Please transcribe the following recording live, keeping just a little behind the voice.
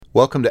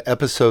Welcome to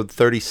episode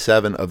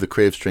 37 of the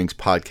Creative Strings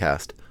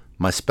podcast.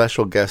 My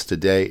special guest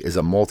today is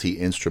a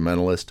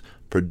multi-instrumentalist,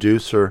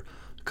 producer,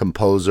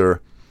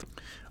 composer.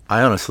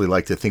 I honestly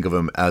like to think of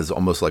him as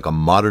almost like a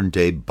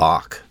modern-day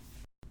Bach.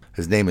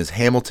 His name is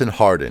Hamilton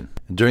Hardin.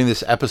 During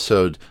this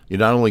episode, you're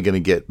not only going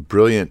to get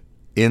brilliant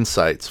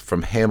insights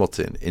from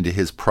Hamilton into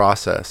his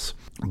process,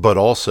 but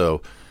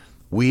also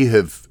we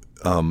have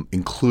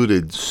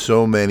included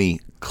so many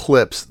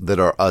clips that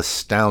are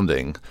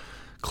astounding.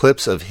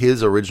 Clips of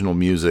his original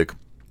music,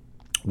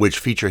 which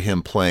feature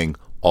him playing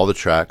all the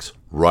tracks,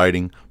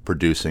 writing,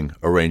 producing,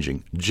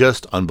 arranging.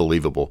 Just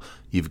unbelievable.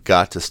 You've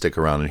got to stick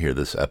around and hear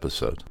this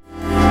episode.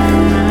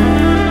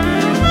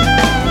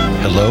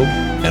 Hello,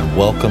 and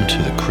welcome to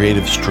the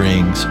Creative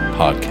Strings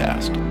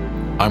podcast.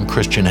 I'm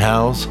Christian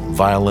Howes,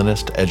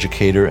 violinist,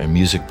 educator, and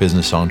music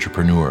business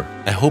entrepreneur.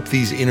 I hope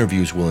these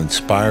interviews will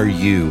inspire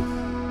you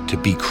to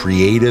be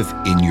creative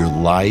in your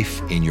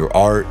life, in your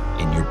art,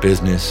 in your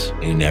business,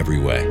 in every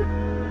way.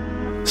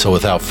 So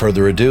without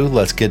further ado,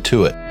 let's get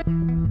to it.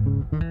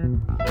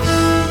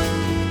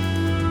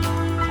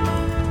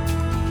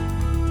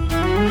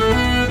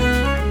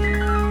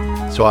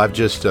 So I've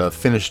just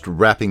finished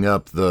wrapping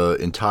up the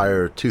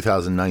entire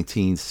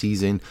 2019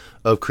 season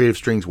of Creative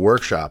Strings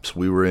workshops.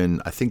 We were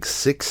in, I think,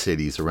 6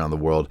 cities around the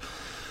world.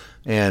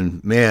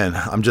 And man,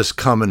 I'm just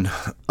coming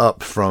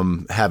up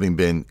from having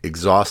been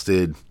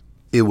exhausted.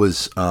 It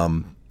was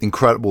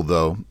incredible,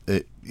 though,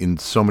 in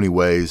so many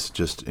ways,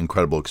 just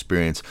incredible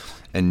experience.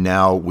 And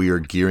now we are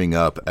gearing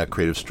up at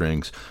Creative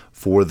Strings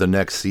for the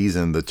next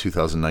season, the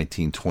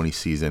 2019-20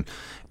 season.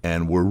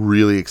 And we're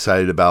really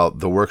excited about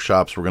the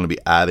workshops. We're going to be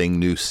adding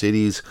new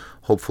cities,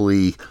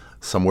 hopefully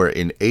somewhere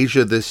in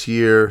Asia this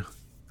year,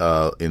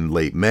 in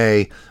late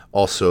May,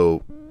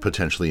 also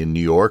potentially in New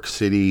York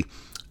City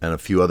and a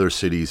few other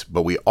cities.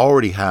 But we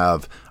already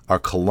have our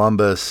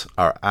Columbus,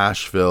 our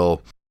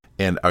Asheville,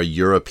 and our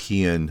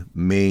European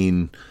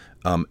main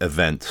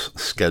events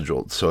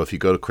scheduled. So if you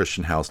go to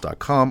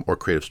christianhouse.com or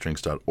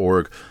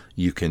creativestrings.org,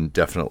 you can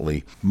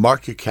definitely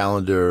mark your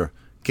calendar,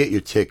 get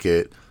your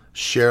ticket,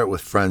 share it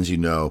with friends you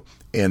know,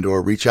 and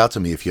or reach out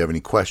to me if you have any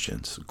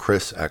questions,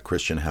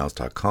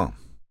 chris@christianhouse.com.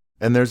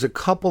 And there's a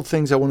couple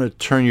things I want to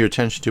turn your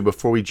attention to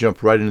before we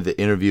jump right into the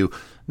interview.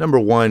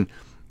 Number one,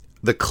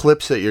 the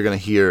clips that you're going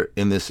to hear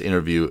in this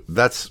interview,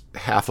 that's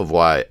half of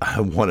why I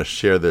want to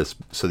share this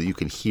so that you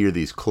can hear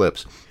these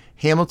clips.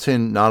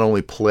 Hamilton not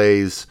only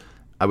plays,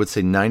 I would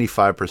say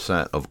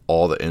 95% of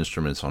all the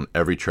instruments on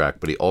every track,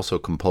 but he also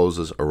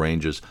composes,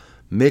 arranges,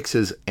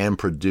 mixes, and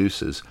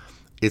produces.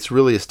 It's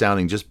really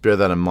astounding. Just bear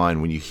that in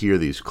mind when you hear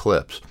these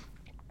clips.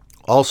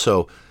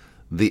 Also,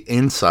 the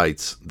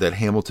insights that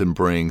Hamilton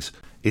brings,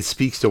 it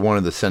speaks to one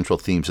of the central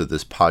themes of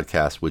this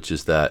podcast, which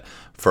is that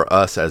for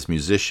us as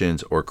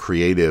musicians or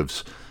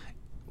creatives,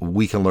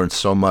 we can learn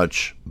so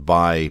much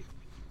by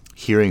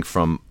hearing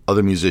from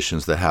other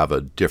musicians that have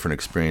a different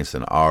experience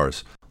than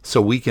ours. So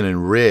we can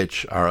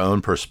enrich our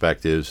own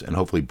perspectives and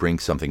hopefully bring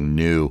something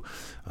new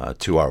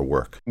to our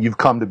work. You've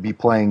come to be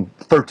playing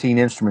 13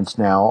 instruments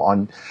now,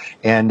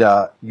 and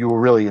you were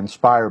really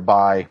inspired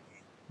by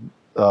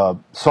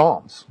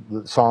Psalms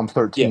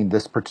 13,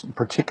 this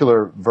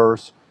particular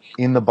verse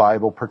in the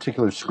Bible,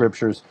 particular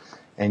scriptures,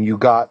 and you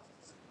read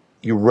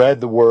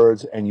the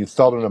words and you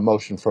felt an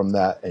emotion from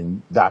that,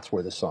 and that's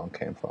where the song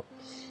came from.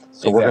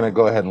 So We're going to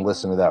go ahead and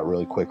listen to that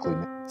really quickly.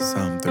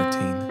 Psalm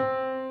 13.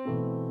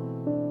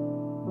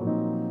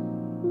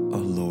 O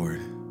Lord,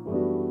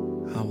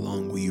 how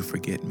long will you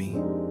forget me?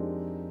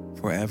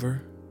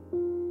 Forever?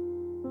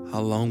 How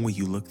long will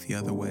you look the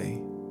other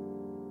way?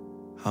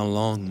 How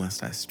long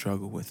must I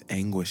struggle with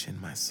anguish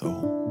in my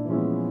soul,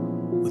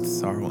 with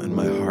sorrow in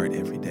my heart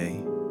every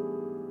day?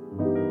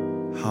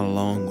 How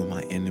long will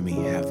my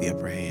enemy have the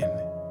upper hand?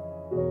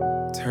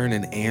 Turn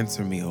and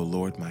answer me, O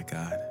Lord my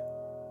God.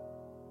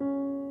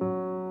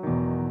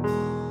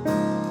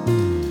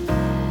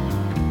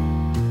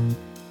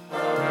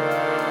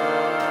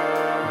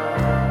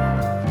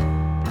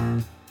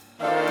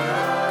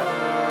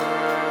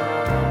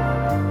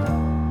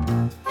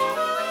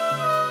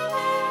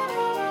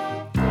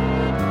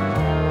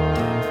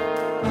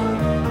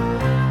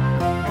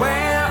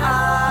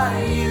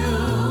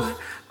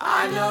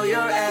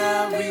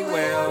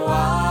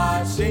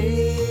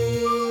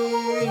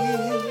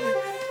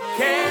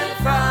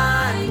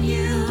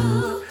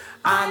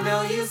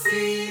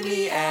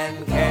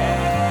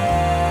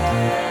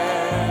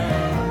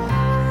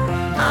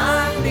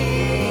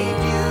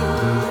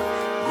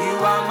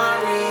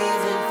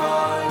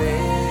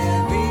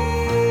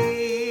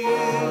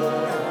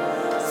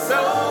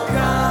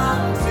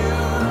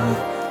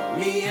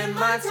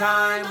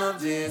 Time of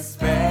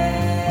despair.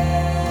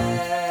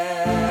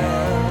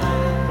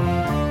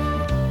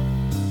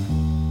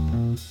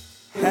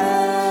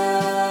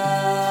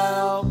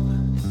 Help.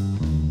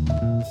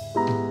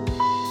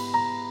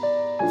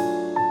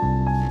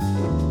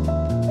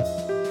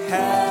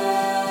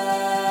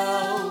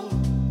 Help.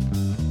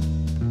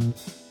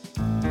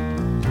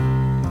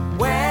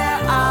 Where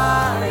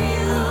are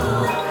you?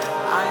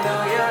 I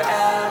know you're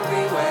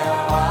everywhere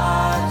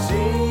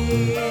watching.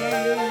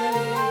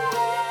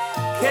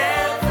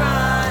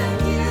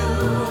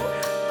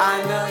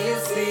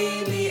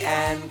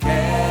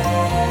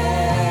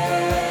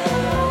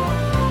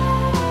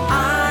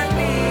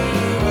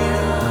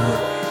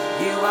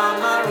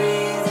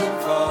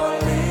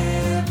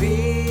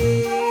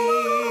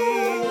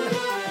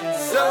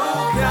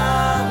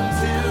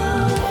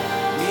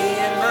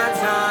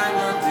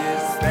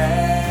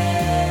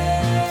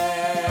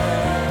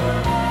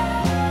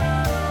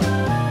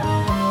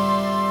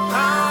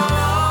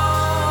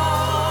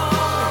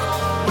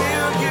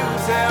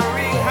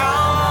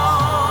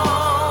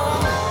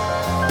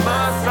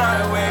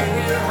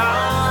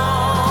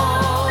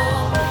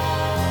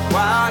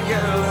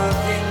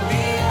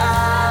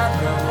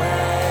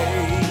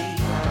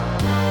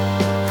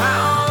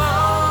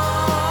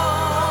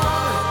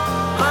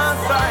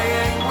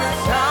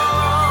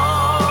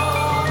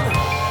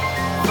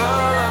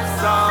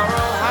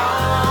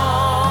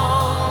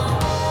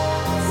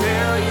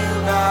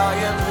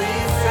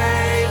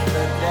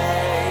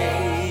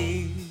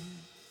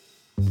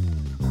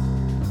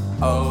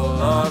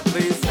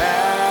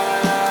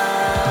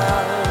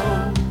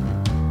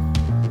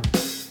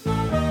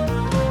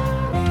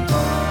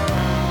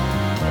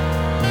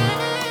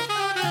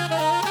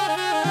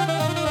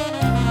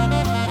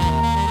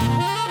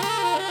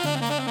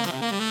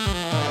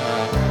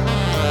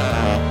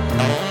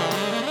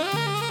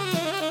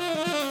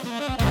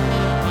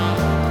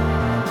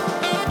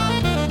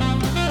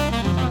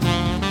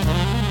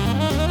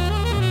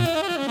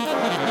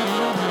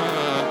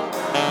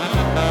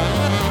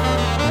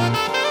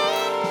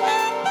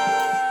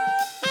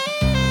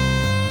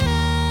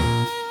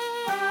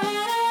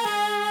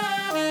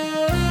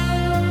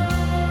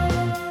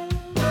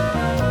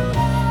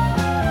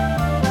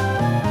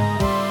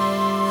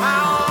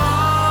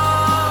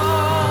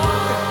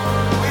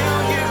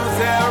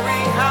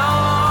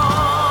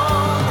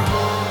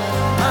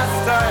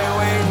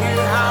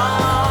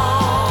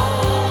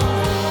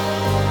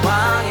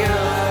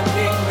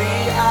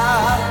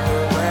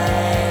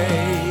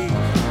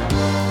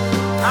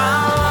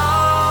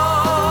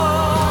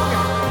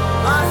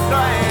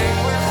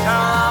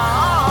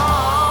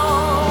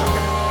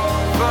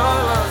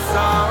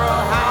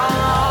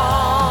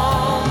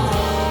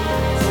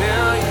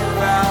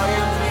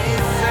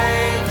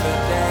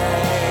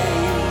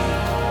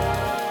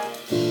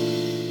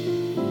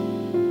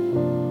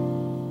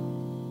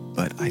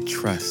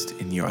 trust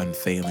in your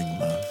unfailing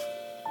love.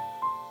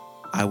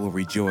 I will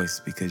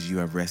rejoice because you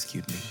have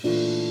rescued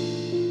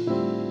me.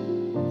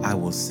 I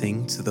will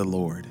sing to the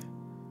Lord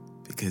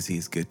because he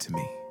is good to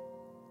me.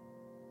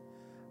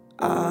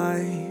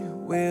 I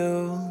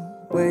will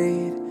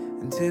wait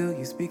until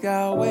you speak.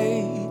 I'll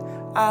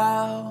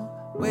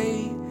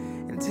wait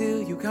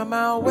until you come.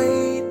 I'll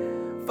wait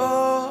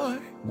for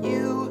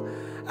you.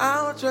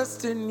 I'll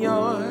trust in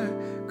your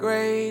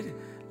great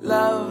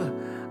love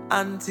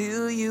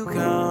until you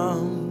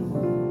come.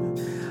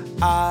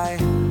 I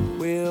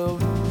will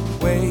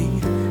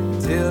wait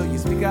until you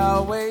speak.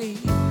 I'll wait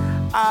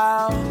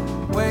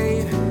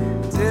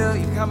until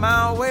you come.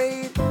 I'll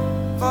wait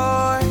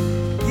for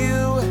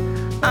you.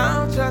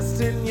 I'll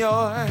trust in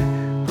your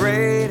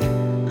great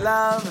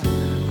love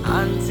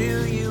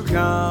until you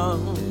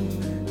come.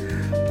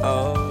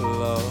 Oh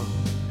Lord,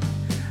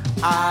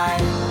 I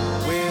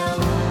will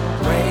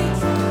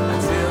wait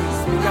until you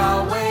speak.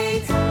 I'll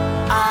wait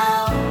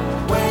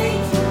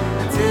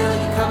until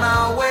you come.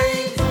 I'll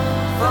wait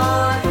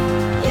for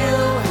you.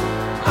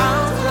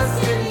 I'll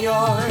trust in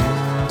your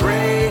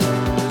great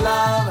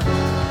love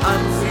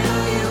until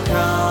you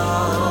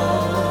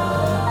come.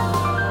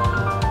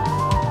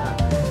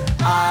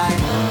 I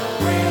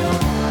will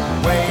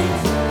wait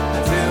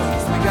until you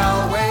speak.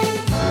 I'll wait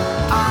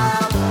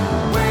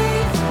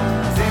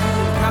until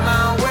you come.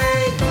 I'll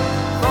wait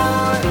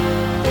for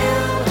you.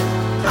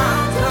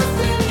 I'll trust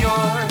in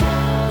your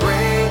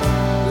great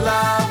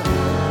love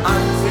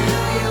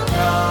until you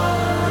come.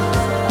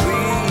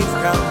 Please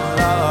come,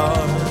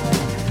 Lord.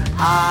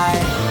 I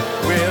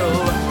will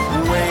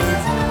wait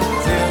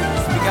until you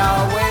speak.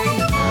 I'll wait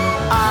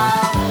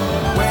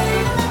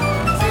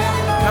until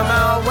you come.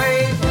 I'll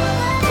wait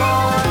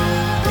for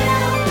you.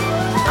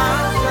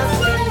 I'll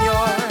trust in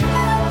your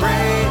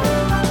great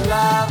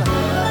love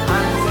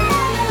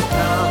until you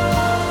come.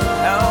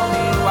 Help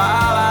me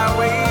while I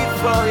wait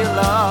for you,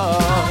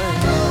 Lord.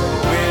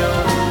 Will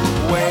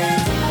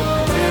wait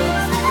until you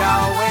speak.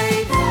 I'll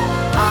wait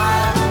until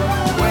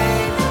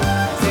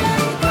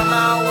you come.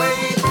 I'll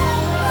wait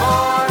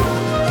for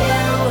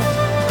you.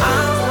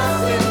 I'll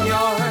trust in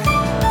your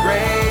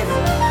great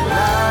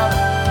love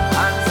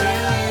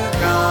until you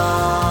come.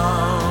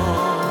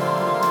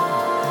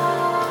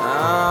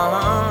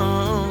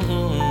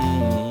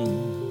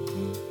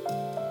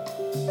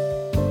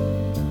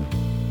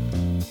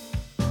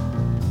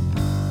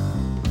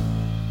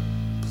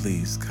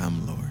 Please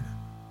come, Lord.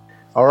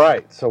 All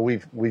right, so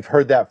we've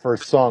heard that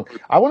first song.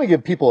 I want to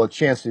give people a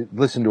chance to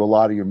listen to a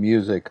lot of your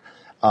music,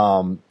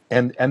 and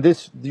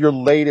this your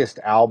latest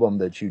album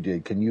that you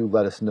did. Can you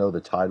let us know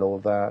the title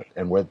of that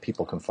and where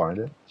people can find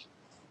it?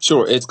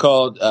 Sure. It's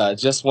called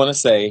Just Want to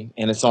Say,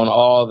 and it's on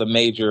all the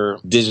major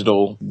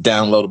digital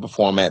downloadable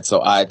formats. So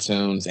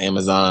iTunes,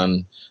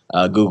 Amazon,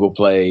 Google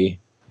Play.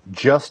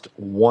 Just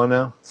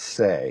Wanna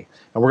Say.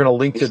 And we're going to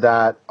link to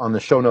that on the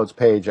show notes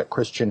page at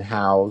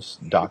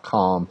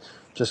christianhouse.com.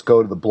 Just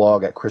go to the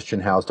blog at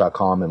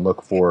christianhouse.com and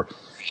look for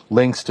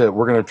links to,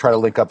 we're going to try to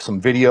link up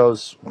some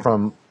videos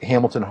from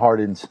Hamilton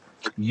Hardin's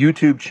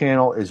YouTube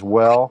channel as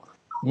well.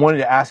 Wanted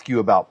to ask you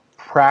about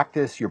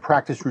practice, your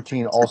practice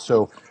routine,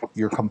 also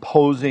your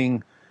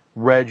composing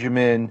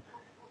regimen.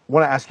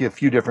 Want to ask you a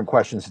few different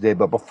questions today,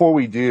 but before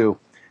we do,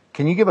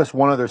 can you give us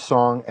one other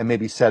song and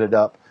maybe set it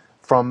up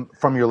from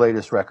your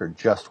latest record,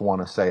 Just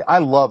Want to Say? I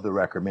love the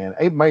record, man.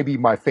 It might be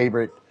my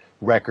favorite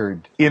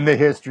record in the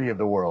history of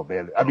the world,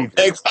 man. I mean,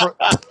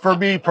 for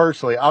me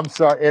personally, I'm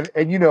sorry.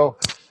 And you know,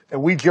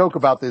 and we joke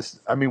about this.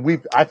 I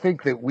mean, I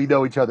think that we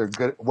know each other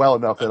well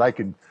enough that I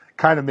can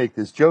kind of make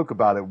this joke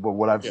about it. But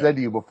what I've said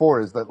to you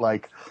before is that,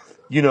 like,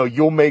 you know,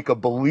 you'll make a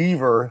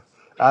believer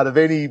out of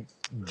any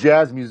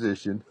jazz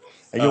musician,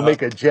 and you'll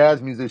make a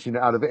jazz musician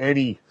out of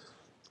any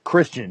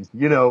Christian,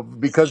 you know,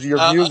 because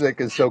your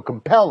music is so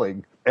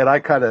compelling. And I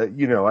kind of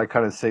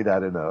say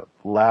that in a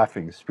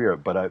laughing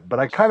spirit, but I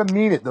kind of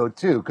mean it though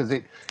too, because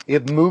it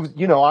moves.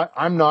 You know,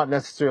 I'm not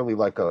necessarily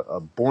like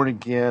a born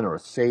again or a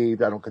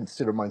saved. I don't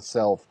consider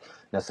myself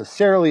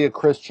necessarily a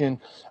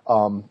Christian,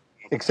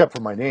 except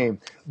for my name.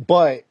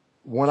 But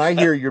when I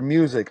hear your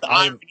music,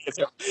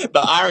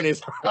 The irony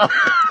is.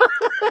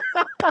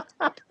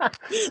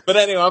 But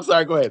anyway, I'm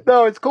sorry. Go ahead.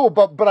 No, it's cool,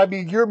 but I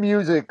mean, your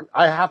music,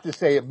 I have to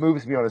say, it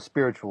moves me in a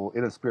spiritual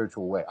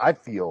way. I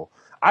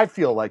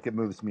feel like it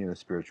moves me in a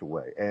spiritual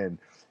way, and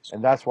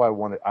that's why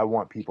I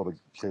want people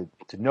to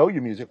know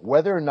your music,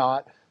 whether or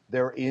not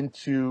they're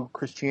into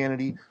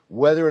Christianity,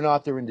 whether or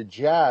not they're into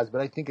jazz.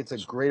 But I think it's a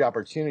great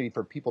opportunity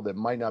for people that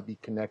might not be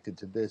connected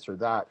to this or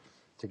that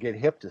to get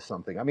hip to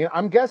something. I mean,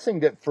 I'm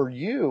guessing that for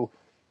you,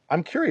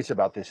 I'm curious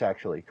about this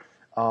actually,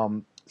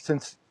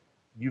 since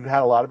you've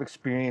had a lot of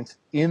experience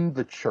in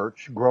the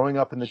church, growing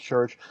up in the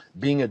church,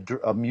 being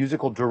a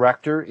musical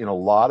director in a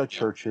lot of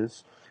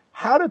churches.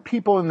 How do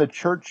people in the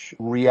church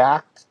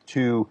react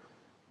to,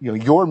 you know,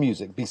 your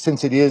music?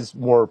 Since it is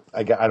more,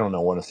 I don't know,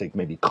 I want to say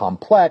maybe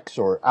complex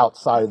or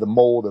outside of the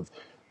mold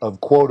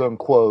of quote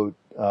unquote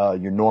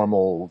your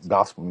normal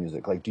gospel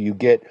music. Like, do you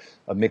get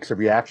a mix of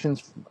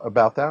reactions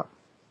about that?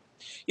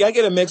 Yeah, I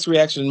get a mixed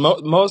reaction.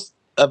 Most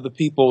of the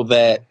people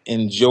that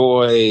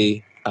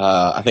enjoy,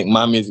 I think,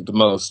 my music the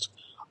most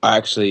are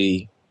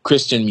actually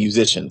Christian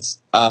musicians.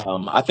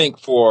 I think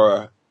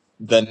for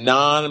the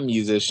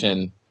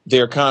non-musician,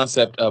 their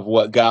concept of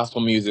what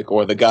gospel music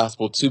or the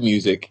gospel to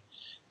music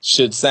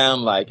should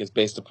sound like is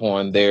based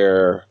upon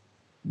the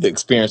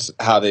experience,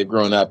 how they've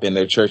grown up in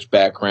their church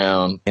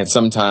background. And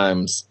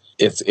sometimes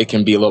it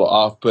can be a little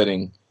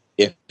off-putting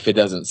if it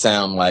doesn't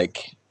sound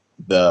like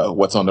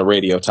what's on the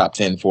radio top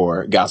 10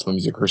 for gospel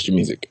music, Christian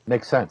music.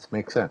 Makes sense.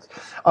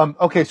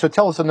 Okay, so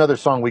tell us another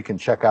song we can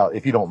check out,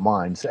 if you don't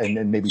mind,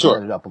 and maybe Sure.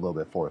 set it up a little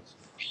bit for us.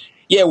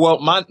 Yeah, well,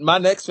 my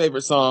next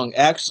favorite song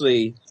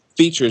actually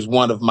features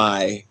one of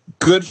my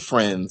good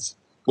friends,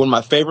 one of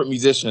my favorite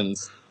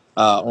musicians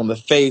on the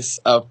face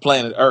of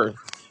planet Earth,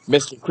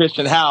 Mr.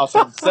 Christian House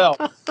himself.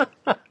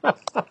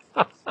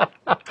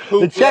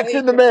 The check's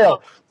in the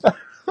mail.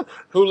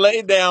 Who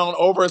laid down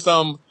over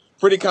some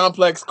pretty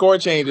complex chord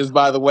changes,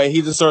 by the way.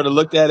 He just sort of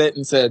looked at it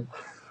and said,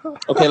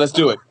 okay, let's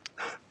do it.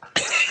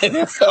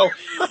 And so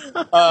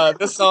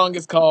this song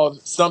is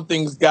called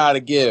Something's Gotta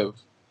Give.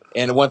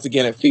 And once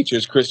again, it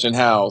features Christian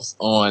House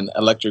on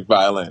electric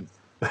violin.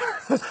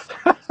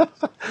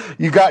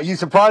 You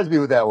surprised me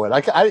with that one.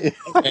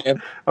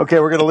 Okay,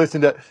 we're going to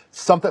listen to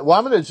something. Well,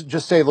 I'm going to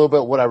just say a little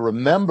bit what I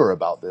remember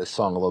about this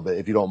song a little bit,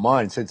 if you don't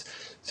mind, since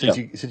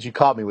you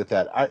caught me with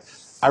that.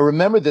 I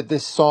remember that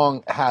this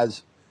song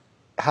has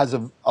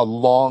a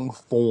long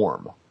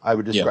form. I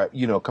would describe,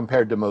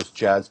 compared to most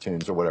jazz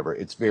tunes or whatever.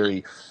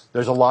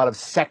 There's a lot of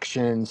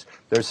sections.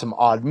 There's some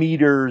odd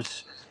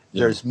meters.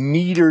 There's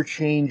meter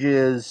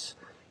changes.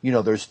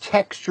 There's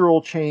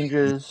textural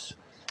changes.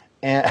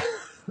 And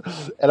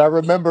I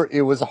remember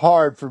it was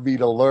hard for me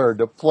to learn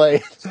to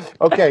play.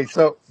 Okay,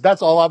 so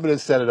that's all I'm going to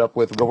set it up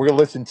with. But we're going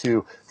to listen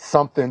to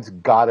Something's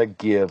Gotta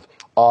Give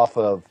off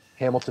of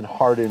Hamilton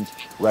Hardin's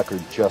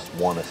record, Just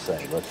Wanna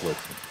Say. Let's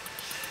listen.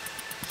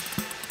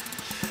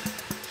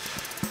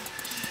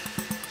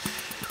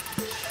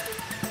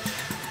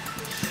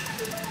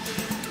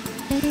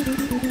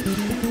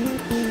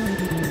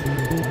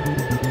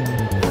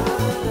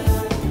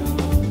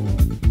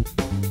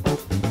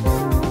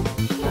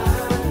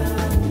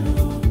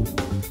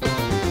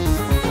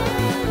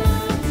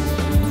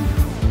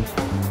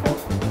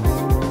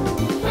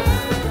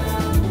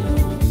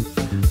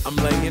 I'm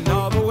laying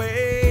all the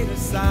weight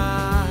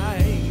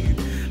aside.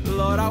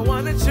 Lord, I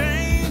want to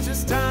change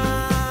this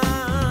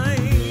time.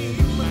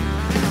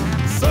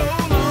 So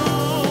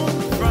long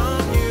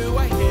from you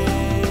I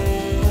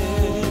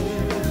hid.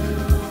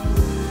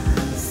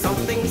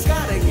 Something's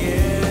gotta give.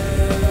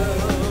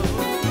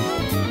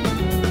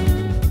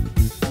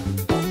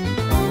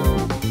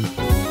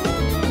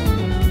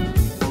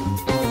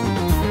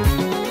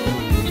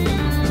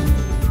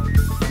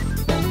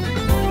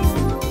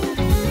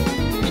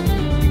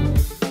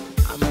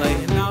 I'm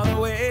laying all the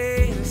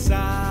weight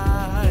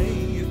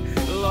aside.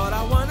 Lord,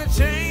 I want to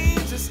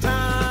change this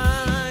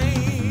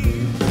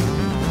time.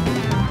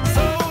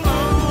 So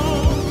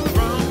long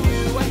from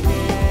you I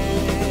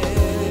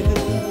hid.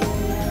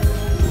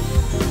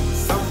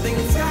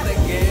 Something's gotta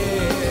give.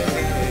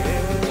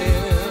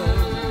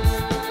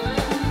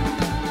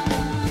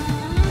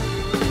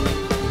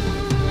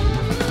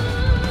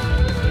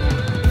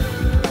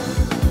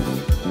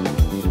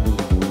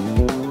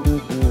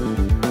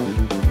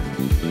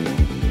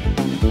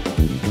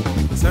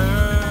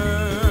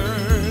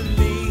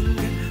 Turning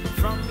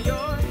from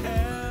your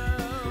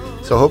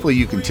hell. So hopefully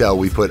you can tell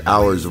we put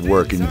hours of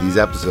work into these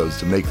episodes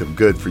to make them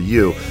good for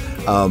you.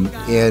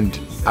 And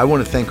I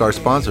want to thank our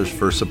sponsors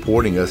for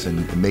supporting us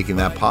and making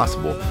that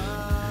possible.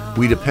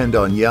 We depend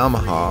on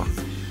Yamaha,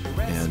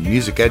 and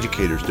music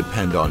educators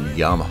depend on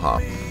Yamaha.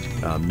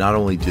 Not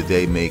only do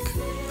they make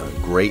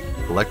great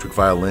electric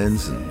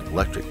violins and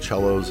electric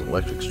cellos,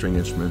 electric string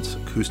instruments,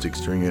 acoustic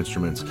string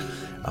instruments,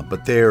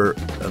 but they're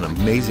an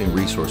amazing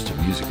resource to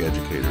music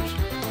educators.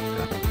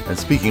 And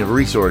speaking of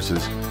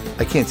resources,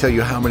 I can't tell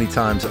you how many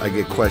times I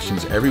get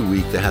questions every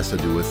week that has to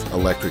do with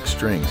electric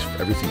strings.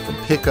 Everything from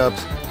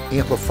pickups,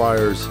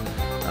 amplifiers,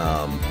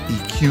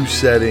 EQ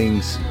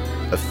settings,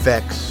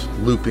 effects,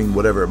 looping,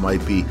 whatever it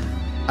might be.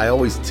 I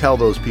always tell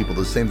those people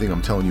the same thing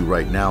I'm telling you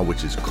right now,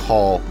 which is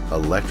call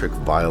Electric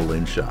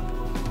Violin Shop.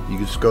 You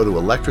can just go to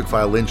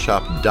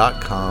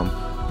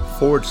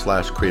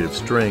electricviolinshop.com/creative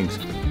strings.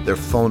 Their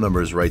phone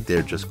number is right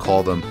there. Just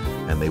call them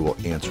and they will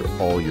answer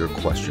all your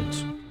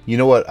questions. You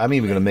know what? I'm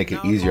even going to make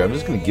it easier. I'm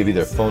just going to give you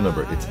their phone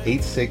number. It's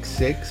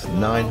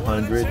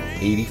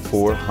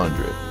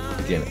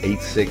 866-900-8400. Again,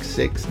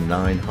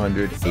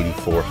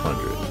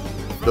 866-900-8400.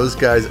 Those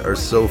guys are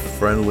so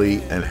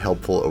friendly and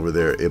helpful over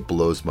there. It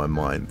blows my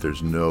mind.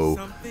 There's no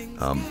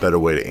better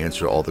way to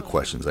answer all the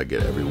questions I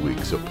get every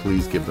week. So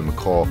please give them a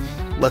call.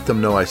 Let them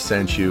know I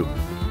sent you,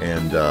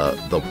 and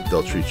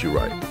they'll treat you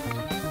right.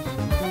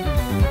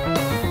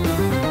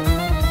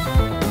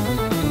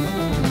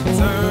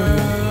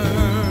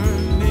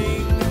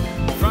 Turning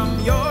from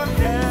your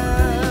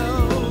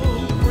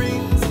hell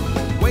brings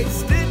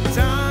wasted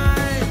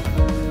time,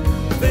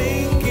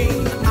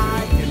 thinking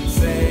I can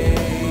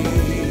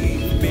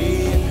save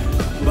me,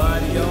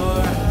 but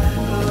your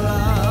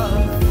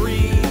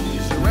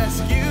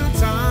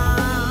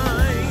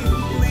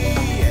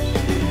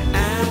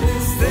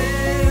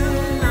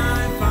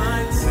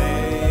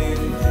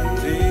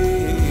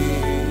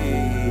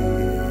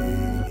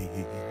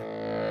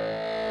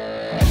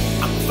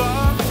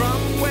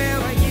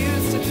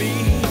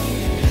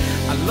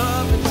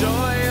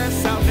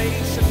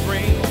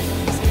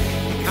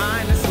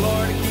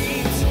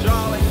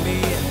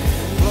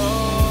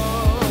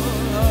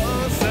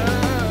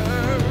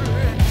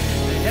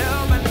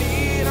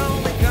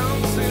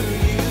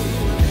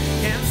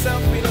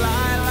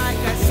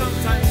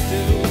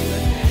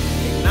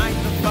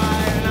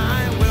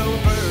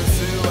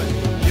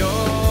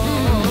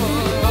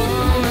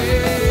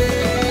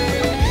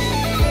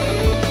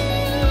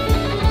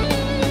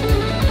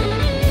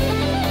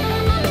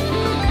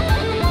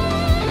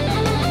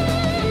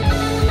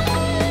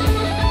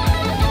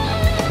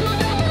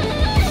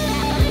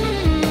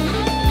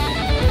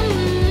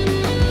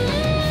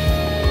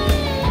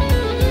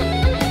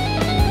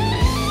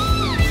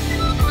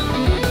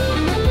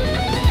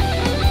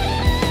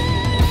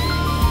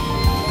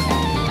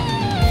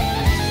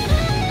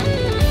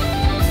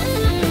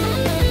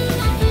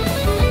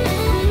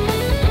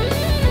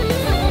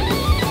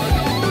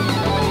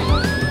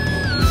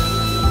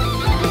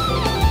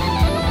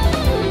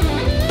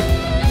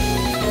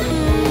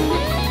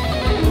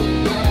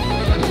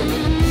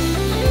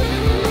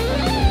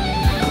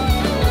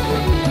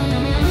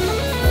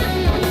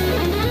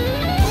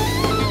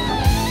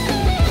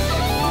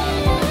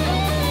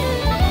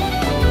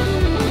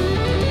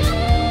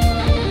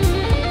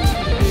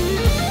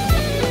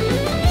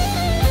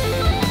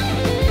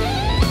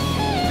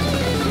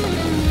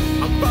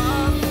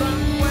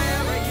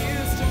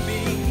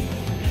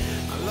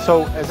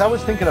So as I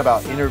was thinking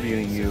about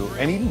interviewing you,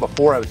 and even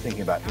before I was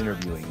thinking about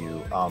interviewing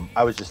you,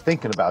 I was just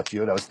thinking about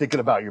you and I was thinking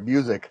about your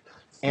music.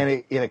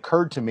 And it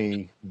occurred to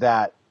me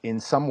that in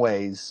some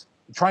ways,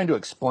 trying to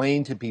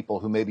explain to people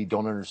who maybe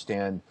don't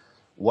understand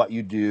what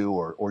you do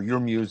or your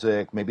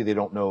music, maybe they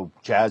don't know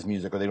jazz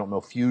music or they don't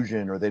know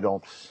fusion or they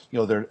don't,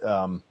 they're,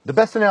 the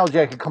best analogy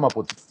I could come up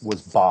with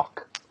was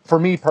Bach for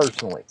me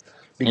personally.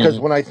 Because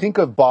Hmm. when I think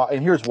of Bach,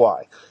 and here's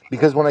why,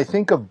 because when I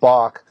think of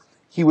Bach,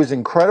 he was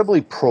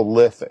incredibly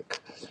prolific.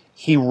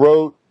 He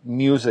wrote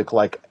music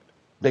like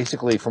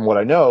basically from what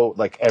I know,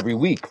 like every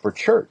week for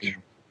church.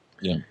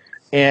 Yeah.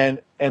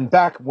 And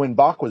back when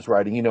Bach was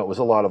writing, it was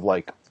a lot of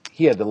like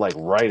he had to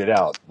write it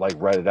out,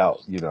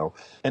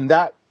 And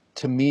that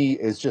to me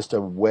is just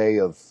a way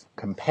of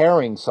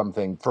comparing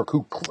something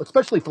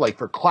especially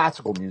for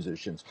classical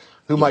musicians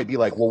who Yeah. might be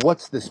like, well,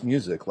 what's this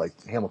music like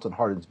Hamilton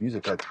Hardin's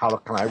music? Like, how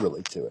can I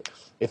relate to it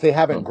if they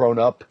haven't Oh, grown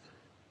up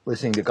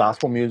listening to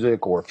gospel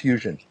music or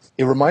fusion?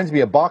 It reminds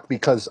me of Bach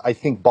because I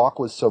think Bach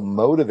was so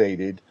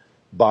motivated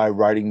by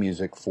writing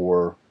music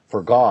for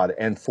God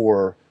and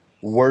for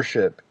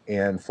worship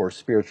and for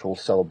spiritual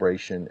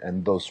celebration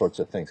and those sorts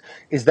of things.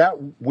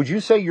 Would you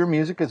say your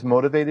music is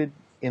motivated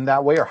in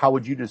that way, or how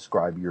would you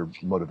describe your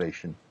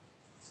motivation?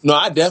 no,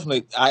 I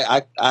definitely,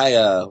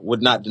 I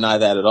would not deny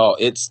that at all.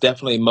 It's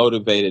definitely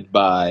motivated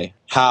by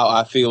how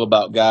I feel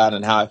about God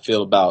and how I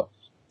feel about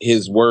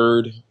His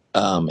Word.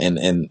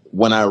 And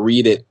when I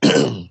read it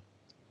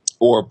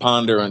or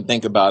ponder and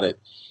think about it,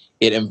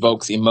 it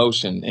invokes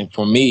emotion. And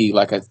for me,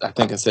 like I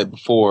think I said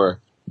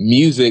before,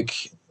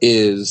 music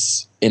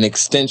is an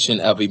extension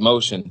of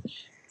emotion.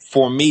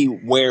 For me,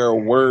 where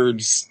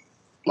words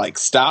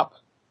stop,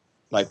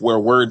 like where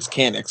words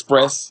can't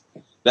express,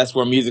 that's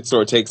where music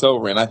sort of takes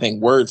over. And I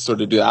think words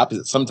sort of do the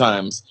opposite.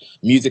 Sometimes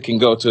music can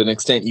go to an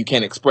extent you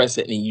can't express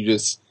it and you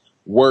just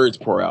words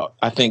pour out.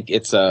 I think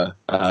it's a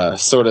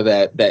sort of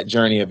that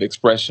journey of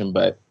expression,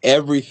 but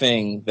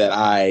everything that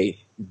I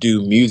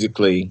do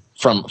musically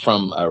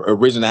from a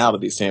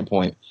originality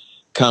standpoint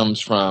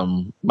comes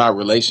from my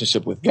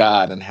relationship with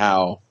God and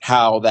how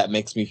that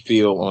makes me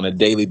feel on a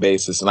daily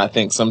basis. And I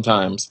think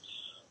sometimes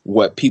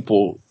what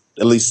people,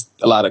 at least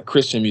a lot of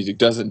Christian music,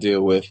 doesn't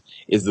deal with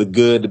is the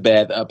good, the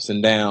bad, the ups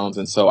and downs.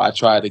 And so I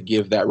tried to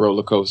give that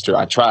roller coaster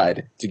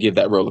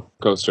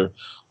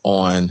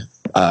on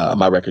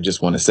my record,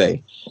 Just Want to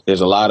Say.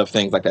 There's a lot of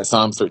things like that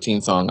Psalms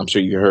 13 song, I'm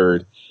sure you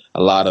heard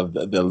a lot of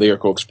the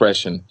lyrical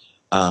expression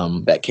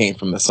that came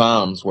from the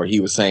Psalms, where he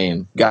was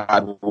saying,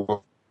 God,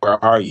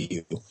 where are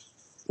you?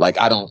 Like,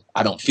 I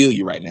don't feel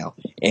you right now.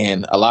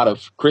 And a lot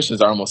of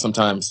Christians are almost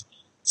sometimes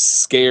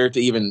scared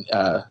to even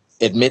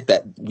admit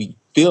that we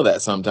feel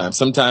that sometimes.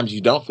 Sometimes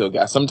you don't feel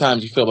God.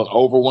 Sometimes you feel an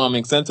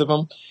overwhelming sense of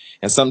Him.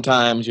 And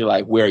sometimes you're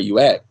like, where are you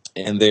at?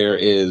 And there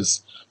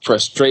is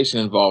frustration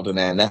involved in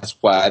that. And that's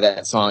why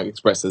that song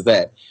expresses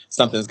that.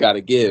 Something's Got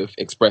to Give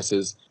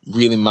expresses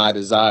really my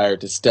desire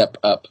to step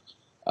up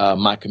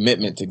my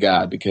commitment to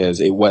God, because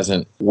it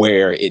wasn't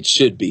where it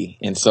should be.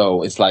 And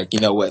so it's like, you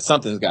know what?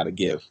 Something's got to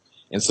give.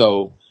 And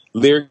so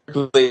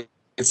lyrically,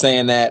 it's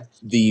saying that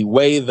the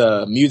way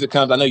the music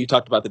comes, I know you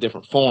talked about the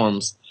different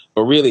forms,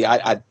 but really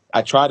I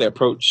try to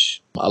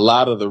approach a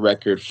lot of the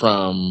record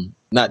from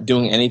not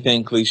doing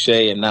anything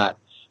cliche and not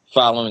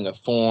following a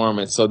form.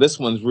 And so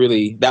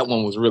that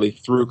one was really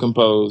through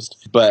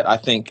composed, but I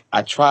think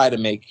I try to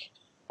make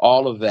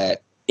all of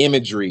that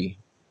imagery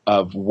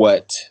of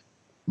what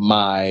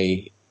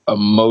my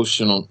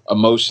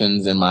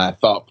emotions and my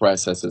thought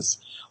processes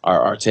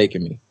are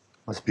taking me.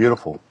 That's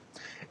beautiful.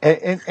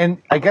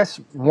 And I guess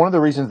one of the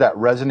reasons that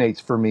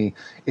resonates for me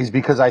is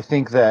because I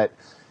think that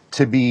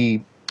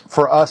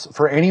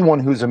for anyone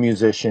who's a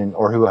musician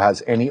or who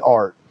has any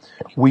art,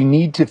 we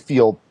need to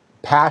feel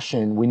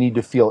passion, we need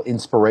to feel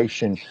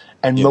inspiration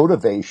and Yeah.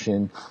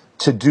 motivation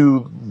to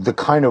do the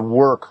kind of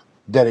work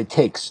that it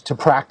takes to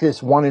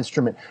practice one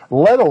instrument,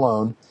 let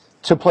alone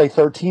to play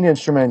 13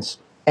 instruments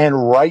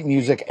and write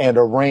music and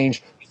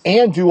arrange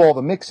and do all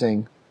the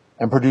mixing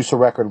and produce a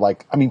record.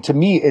 To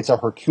me, it's a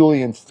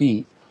Herculean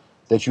feat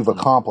that you've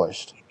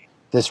accomplished.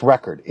 This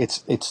record,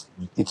 it's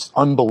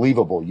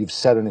unbelievable. You've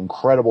set an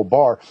incredible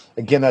bar.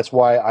 Again, that's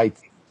why I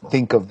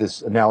think of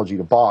this analogy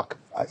to Bach,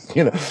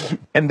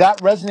 and that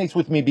resonates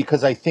with me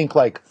because I think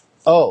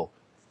a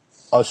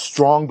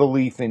strong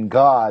belief in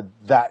God,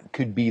 that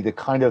could be the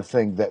kind of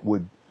thing that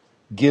would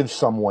give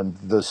someone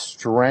the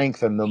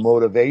strength and the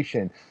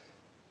motivation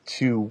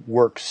to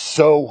work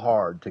so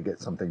hard to get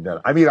something done.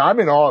 I'm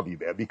in awe of you,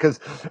 man, because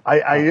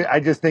I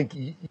just think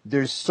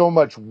there's so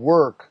much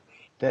work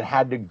that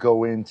had to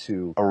go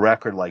into a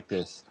record like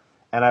this.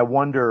 And I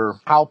wonder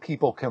how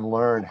people can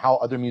learn, how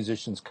other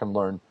musicians can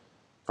learn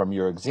from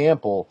your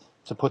example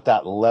to put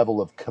that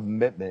level of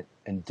commitment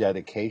and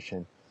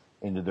dedication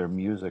into their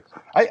music.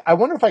 I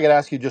wonder if I could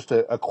ask you just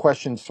a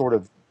question sort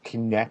of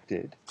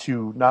connected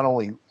to not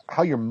only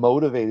how you're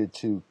motivated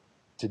to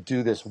to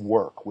do this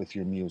work with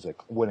your music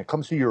when it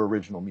comes to your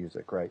original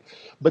music, right?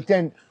 But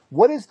then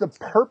what is the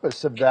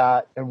purpose of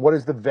that, and what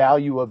is the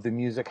value of the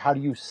music? How do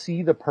you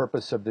see the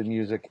purpose of the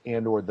music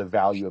and or the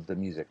value of the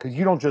music? Because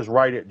you don't just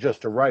write it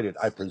just to write it,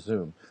 I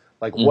presume.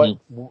 Like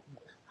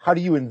how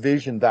do you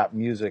envision that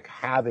music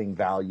having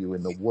value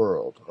in the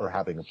world or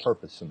having a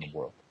purpose in the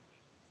world?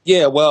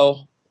 Yeah,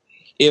 well,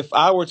 if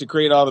I were to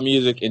create all the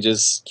music and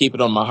just keep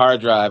it on my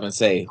hard drive and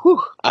say,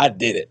 "Whew, I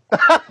did it,"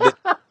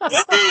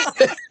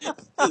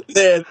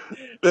 then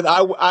I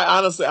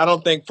honestly, I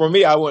don't think, for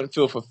me, I wouldn't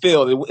feel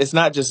fulfilled. It's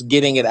not just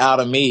getting it out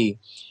of me.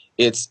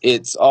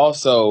 It's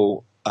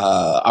also,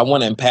 I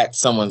want to impact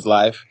someone's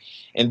life.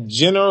 And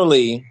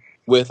generally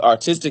with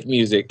artistic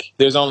music,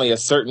 there's only a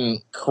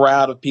certain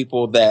crowd of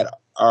people that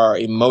are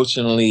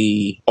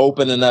emotionally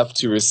open enough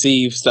to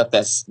receive stuff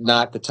that's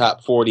not the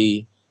top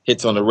 40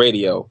 hits on the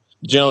radio.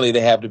 Generally, they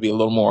have to be a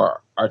little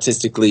more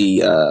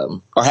artistically,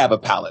 or have a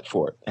palate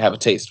for it, have a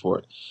taste for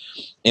it.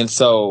 And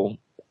so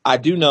I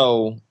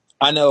know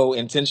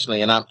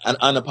intentionally and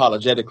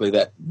unapologetically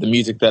that the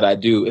music that I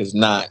do is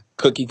not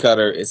cookie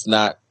cutter. It's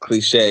not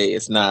cliche.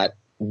 It's not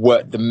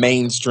what the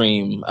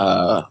mainstream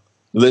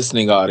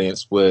listening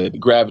audience would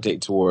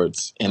gravitate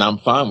towards. And I'm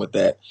fine with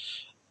that.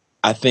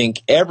 I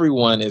think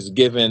everyone is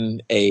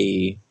given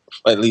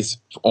at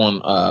least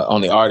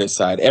on the artist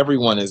side,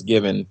 everyone is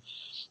given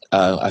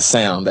a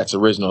sound that's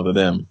original to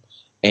them.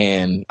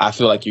 And I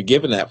feel like you're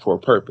given that for a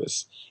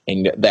purpose.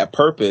 And that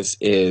purpose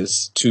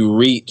is to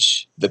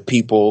reach the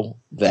people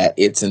that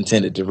it's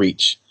intended to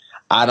reach.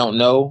 I don't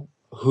know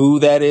who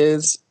that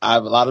is.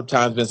 I've a lot of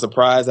times been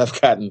surprised. I've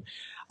gotten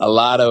a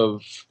lot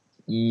of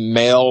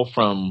mail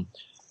from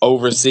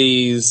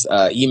overseas,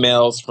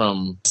 emails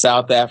from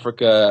South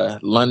Africa,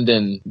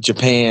 London,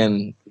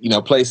 Japan,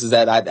 places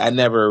that I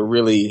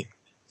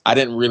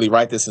didn't really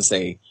write this and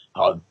say,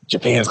 "Oh,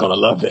 Japan's going to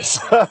love this."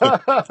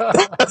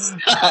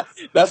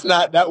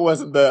 That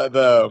wasn't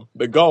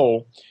the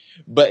goal,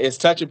 but it's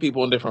touching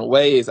people in different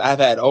ways. I've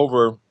had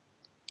over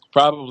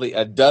probably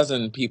a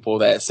dozen people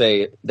that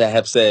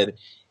have said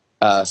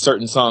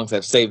certain songs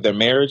have saved their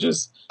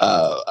marriages.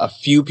 A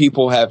few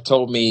people have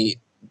told me,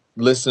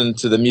 listen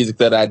to the music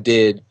that I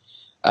did,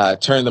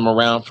 turn them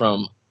around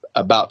from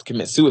about to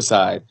commit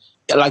suicide.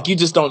 Like, you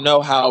just don't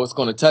know how it's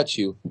going to touch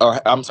you, or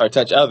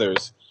touch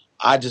others.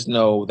 I just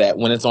know that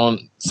when it's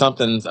on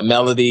a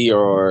melody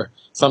or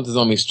something's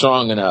on me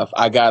strong enough,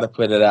 I got to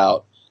put it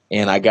out,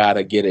 and I got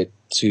to get it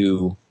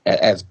to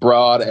as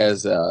broad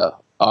as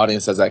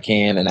audience as I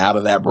can. And out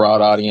of that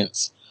broad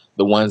audience,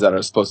 the ones that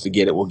are supposed to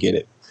get it will get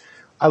it.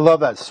 I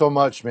love that so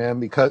much, man,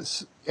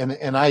 because,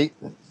 and I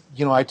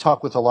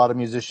talk with a lot of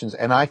musicians,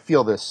 and I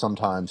feel this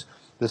sometimes,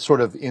 this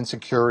sort of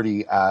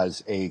insecurity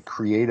as a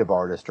creative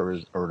artist or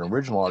an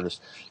original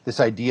artist, this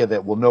idea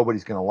that, well,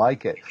 nobody's going to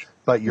like it.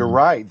 But you're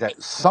right,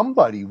 that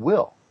somebody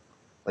will.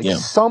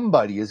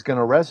 Somebody is going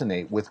to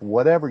resonate with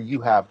whatever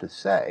you have to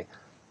say.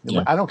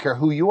 Yeah. I don't care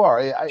who you are.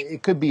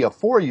 It could be a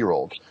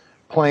 4-year-old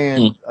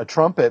playing a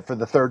trumpet for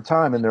the third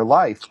time in their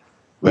life.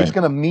 Right. It's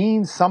going to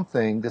mean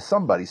something to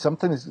somebody.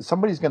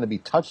 Somebody's going to be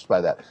touched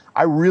by that.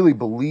 I really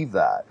believe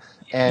that.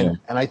 And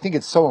I think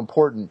it's so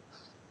important.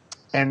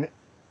 And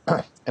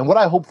what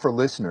I hope for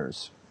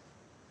listeners,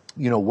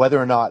 whether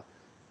or not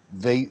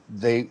they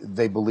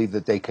believe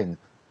that they can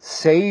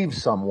save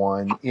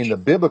someone in a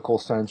biblical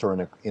sense or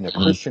in a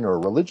Christian or a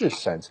religious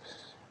sense,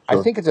 sure.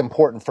 I think it's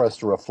important for us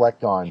to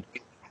reflect on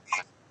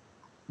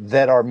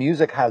that our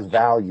music has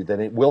value, that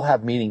it will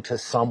have meaning to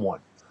someone.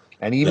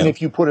 And even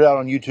if you put it out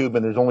on YouTube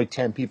and there's only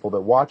 10 people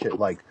that watch it,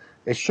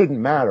 it shouldn't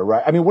matter,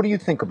 right? I mean, what do you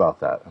think about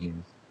that?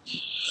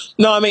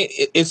 No,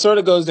 it sort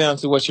of goes down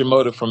to what's your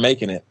motive for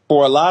making it.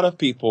 For a lot of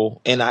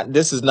people, and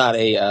this is not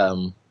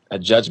a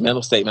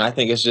judgmental statement. I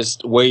think it's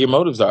just where your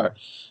motives are.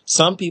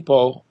 Some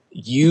people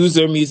use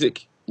their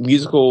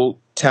musical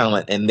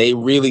talent, and they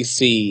really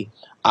see,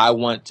 I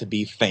want to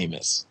be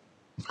famous.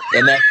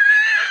 And that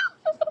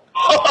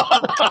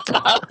I'm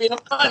not being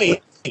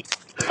funny.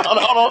 Hold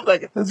on a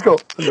second. Let's go.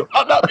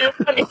 I'm not being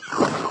funny.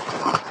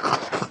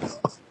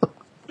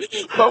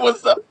 But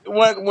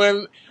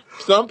when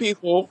some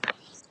people,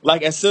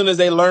 as soon as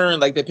they learn,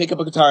 they pick up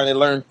a guitar and they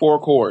learn 4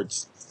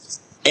 chords,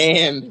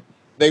 and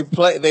they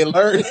learn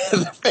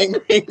the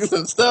fingerings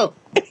and stuff,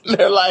 and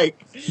they're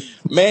like,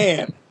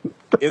 man,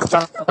 it's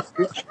time.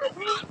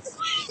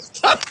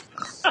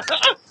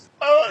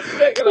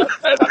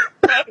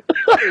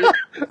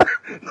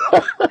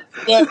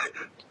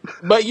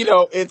 But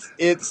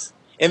it's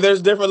and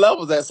there's different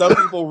levels that some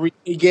people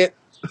really get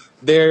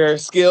their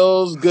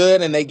skills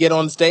good, and they get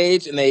on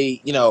stage and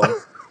they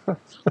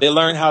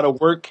learn how to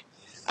work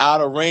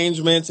out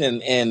arrangements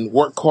and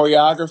work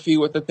choreography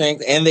with the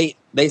things, and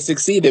they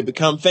succeed, they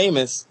become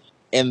famous,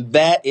 and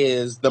that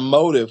is the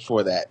motive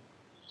for that.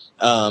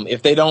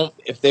 If they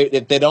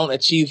don't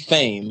achieve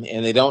fame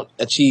and they don't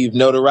achieve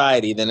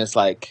notoriety, then it's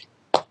like,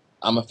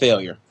 I'm a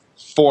failure.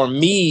 For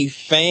me,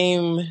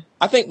 fame,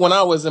 I think when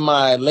I was in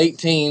my late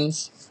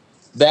teens,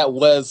 that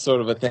was sort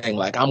of a thing.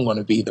 I'm going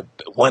to be the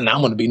one. I'm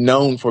going to be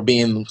known for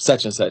being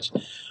such and such.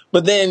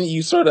 But then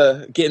you sort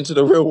of get into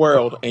the real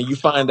world and you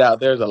find out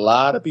there's a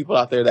lot of people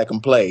out there that can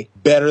play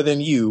better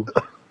than you,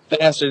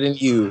 faster than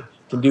you,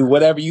 can do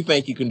whatever you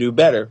think you can do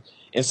better.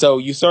 And so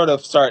you sort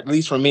of start, at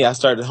least for me, I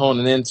started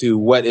honing into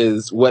what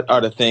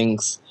are the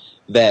things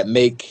that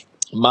make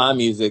my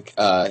music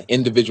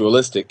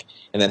individualistic,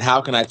 and then how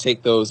can I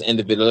take those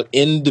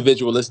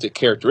individualistic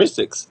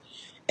characteristics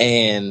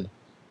and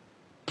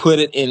put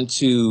it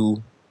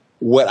into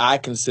what I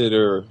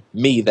consider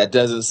me that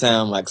doesn't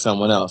sound like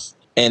someone else.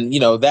 And,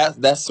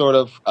 that's sort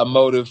of a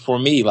motive for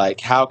me. Like,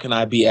 how can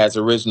I be as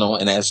original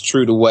and as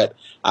true to what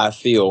I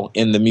feel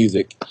in the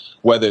music,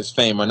 whether it's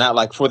fame or not?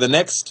 Like, for the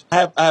next,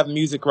 I have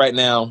music right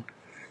now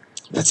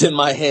that's in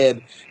my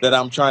head that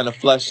I'm trying to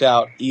flesh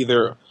out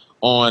either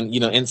on,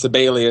 in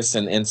Sibelius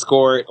and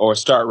score it or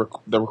start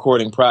the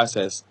recording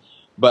process.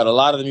 But a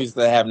lot of the music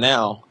that I have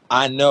now,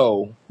 I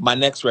know my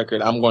next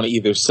record I'm going to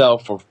either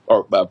sell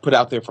or put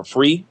out there for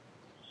free,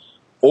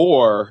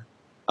 or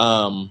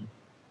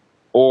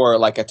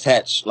like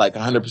attach, like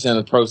 100% of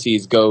the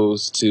proceeds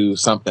goes to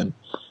something.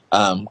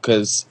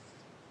 Because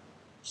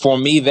for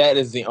me, that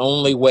is the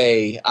only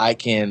way I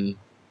can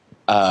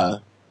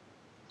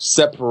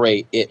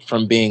separate it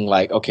from being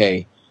like,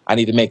 okay, I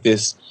need to make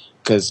this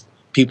because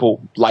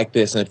people like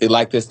this. And if they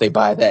like this, they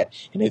buy that.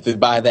 And if they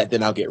buy that,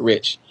 then I'll get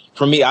rich.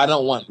 For me, I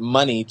don't want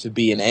money to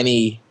be in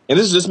any, and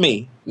this is just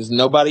me. There's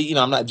nobody,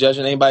 I'm not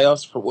judging anybody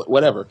else for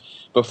whatever.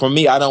 But for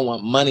me, I don't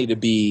want money to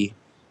be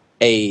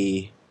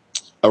a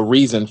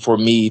reason for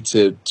me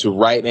to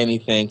write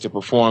anything, to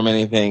perform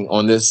anything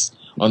on this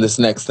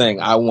next thing.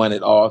 I want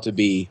it all to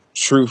be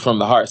true from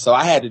the heart. So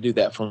I had to do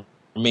that for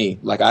me.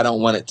 Like, I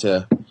don't want it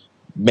to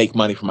make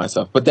money for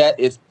myself. But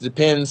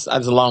depends.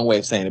 That's a long way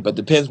of saying it, but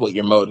depends what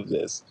your motive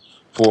is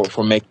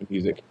for making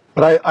music.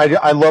 But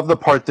I love the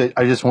part that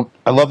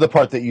I love the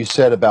part that you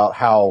said about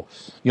how,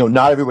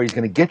 not everybody's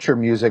going to get your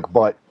music,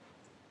 but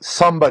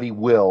somebody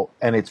will,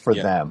 and it's for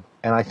them.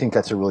 And I think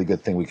that's a really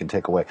good thing we can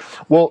take away.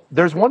 Well,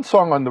 there's one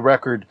song on the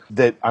record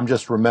that I'm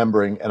just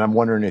remembering, and I'm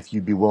wondering if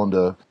you'd be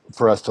willing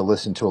for us to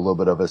listen to a little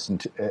bit of it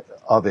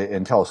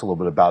and tell us a little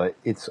bit about it.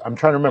 I'm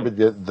trying to remember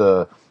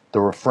the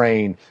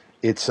refrain.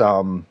 It's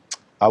I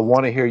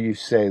want to hear you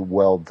say,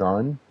 "Well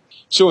done."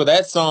 Sure,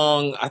 that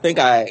song, I think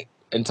I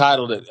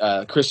entitled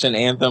it Christian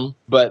Anthem,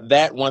 but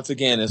that once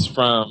again is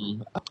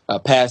from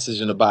a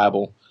passage in the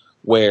Bible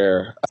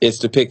where it's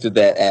depicted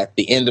that at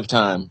the end of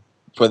time,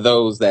 for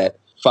those that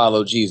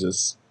follow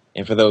Jesus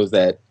and for those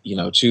that,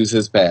 choose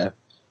his path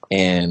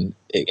and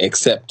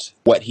accept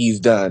what he's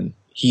done,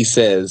 he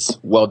says,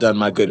 "Well done,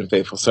 my good and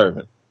faithful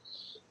servant."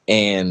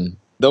 And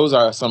those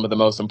are some of the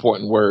most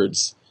important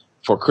words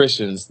for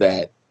Christians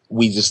that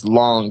we just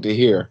long to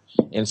hear.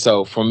 And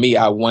so for me,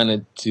 I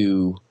wanted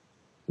to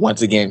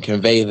once again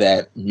convey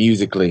that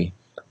musically,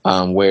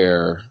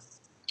 where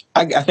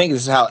I think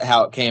this is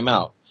how it came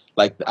out.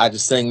 Like, I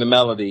just sang the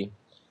melody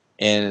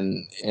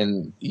and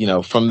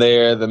from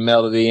there the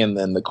melody and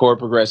then the chord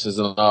progressions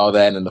and all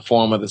that and the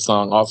form of the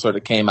song all sort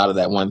of came out of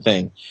that one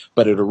thing.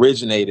 But it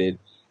originated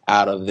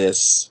out of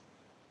this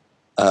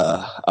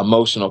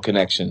emotional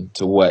connection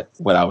to what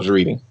I was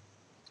reading.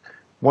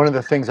 One of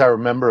the things I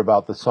remember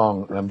about the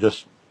song, and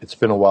it's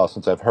been a while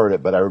since I've heard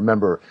it, but I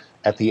remember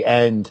at the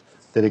end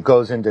that it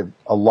goes into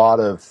a lot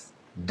of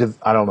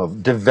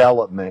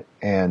development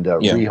and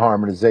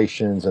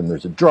reharmonizations, and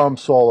there's a drum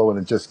solo, and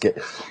it just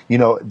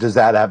does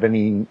that have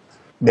any?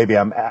 Maybe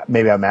I'm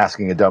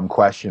asking a dumb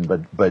question,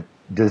 but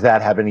does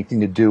that have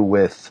anything to do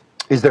with?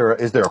 Is there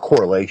a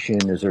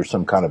correlation? Is there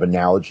some kind of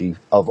analogy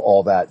of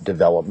all that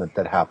development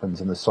that happens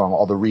in the song,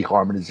 all the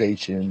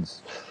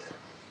reharmonizations?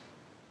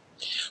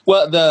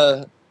 Well,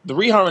 the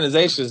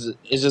reharmonization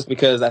is just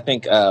because I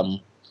think a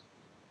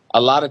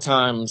lot of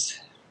times.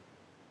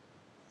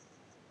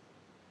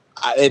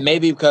 It may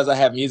be because I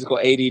have musical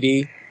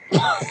ADD,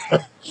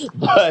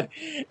 but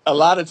a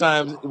lot of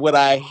times what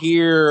I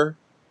hear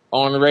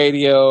on the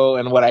radio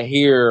and what I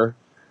hear,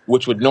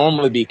 which would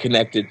normally be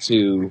connected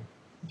to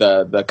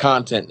the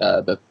content,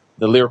 the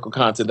lyrical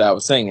content that I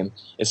was singing,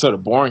 is sort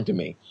of boring to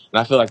me. And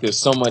I feel like there's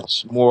so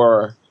much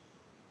more.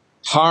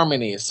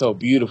 Harmony is so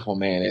beautiful,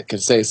 man. It can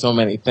say so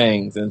many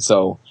things. And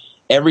so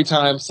every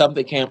time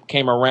something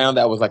came around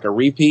that was like a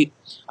repeat,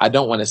 I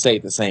don't want to say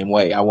it the same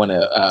way. I want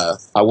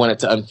it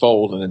to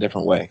unfold in a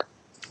different way.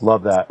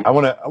 Love that.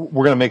 We're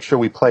going to make sure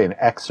we play an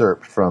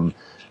excerpt from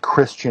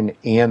Christian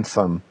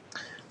Anthem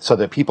so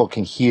that people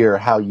can hear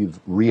how you've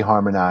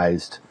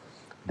reharmonized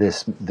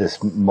this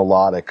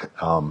melodic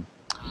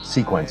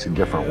sequence in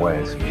different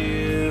ways.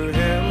 Hear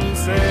him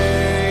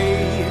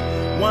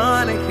say,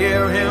 wanna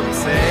hear him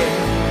say,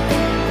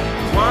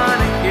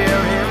 wanna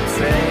hear him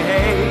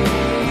say,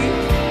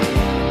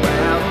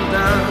 well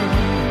done,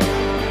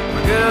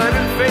 my good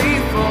and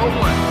faithful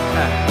one.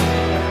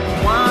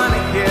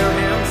 Wanna hear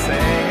him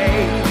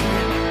say,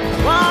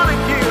 wanna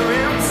hear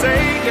him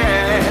say,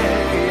 yeah,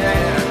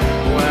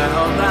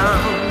 well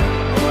done.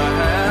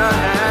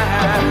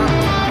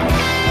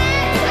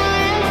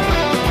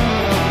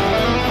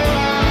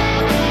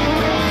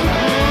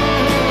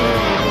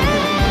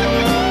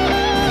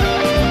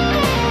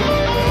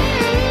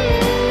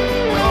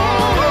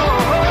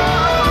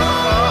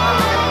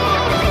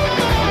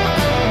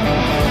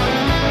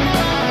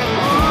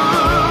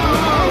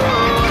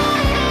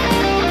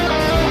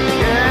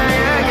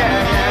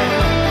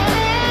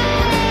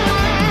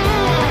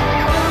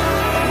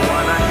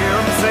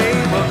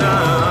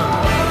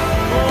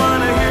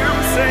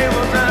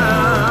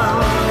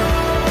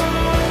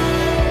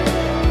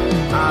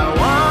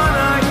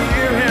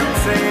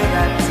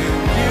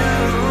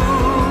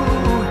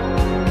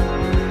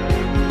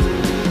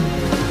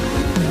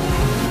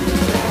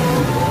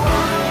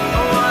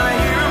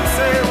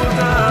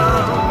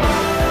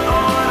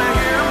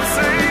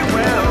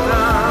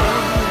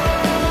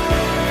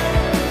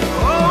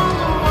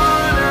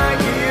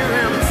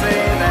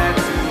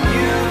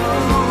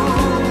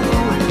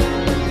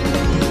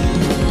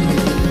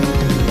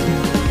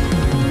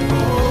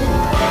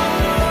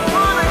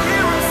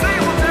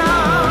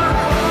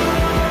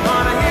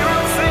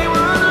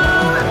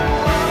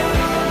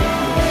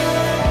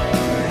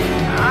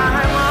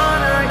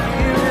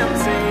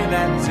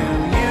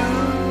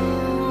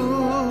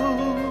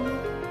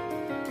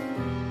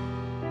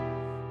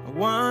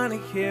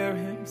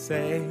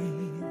 say,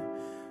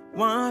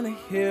 wanna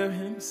hear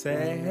him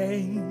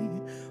say,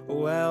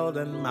 well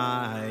done,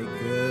 my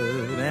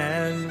good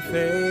and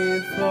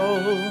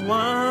faithful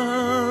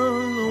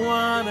one.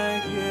 Wanna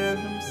hear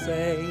him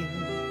say,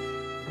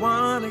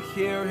 wanna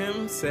hear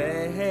him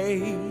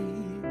say,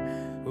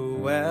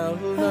 well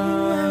done.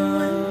 Oh,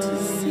 I want to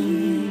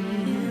see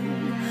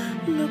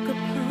him, look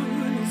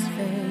upon his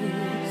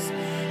face,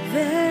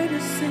 there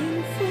to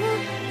sing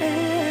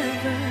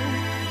forever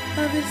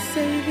of his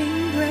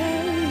saving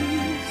grace.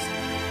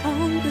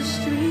 On the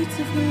streets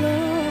of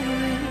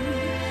glory,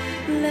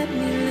 let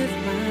me lift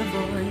my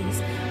voice.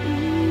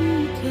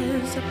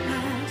 Cares are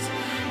past,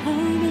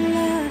 home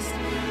last,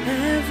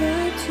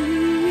 ever to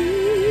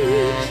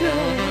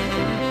rejoice.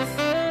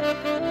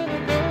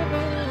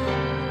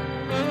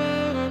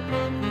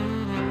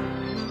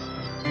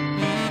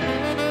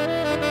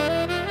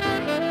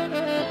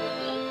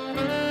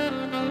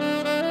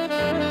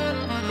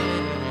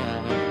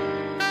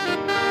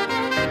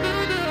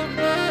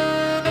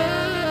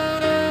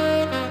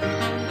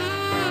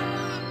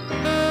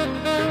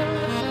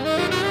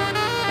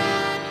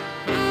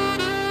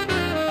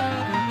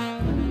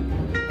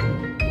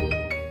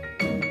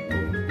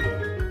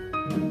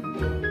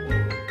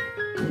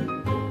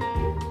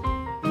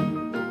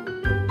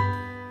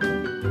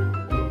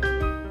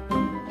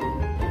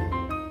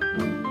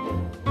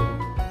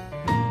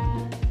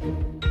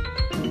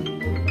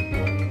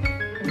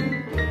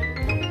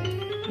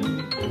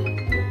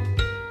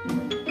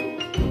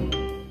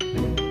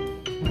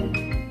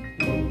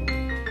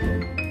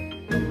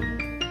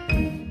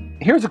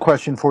 Here's a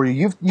question for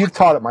you. You've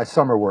taught at my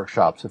summer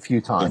workshops a few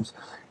times,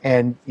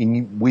 and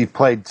we've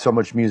played so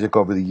much music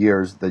over the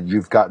years that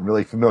you've gotten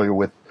really familiar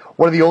with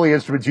one of the only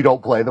instruments you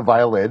don't play, the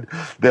violin,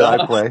 that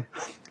I play.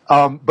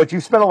 But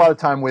you've spent a lot of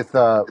time with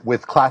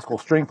classical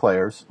string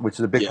players, which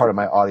is a big part of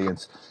my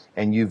audience,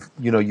 and you've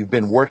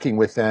been working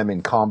with them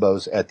in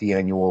combos at the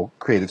annual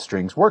Creative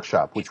Strings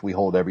Workshop, which we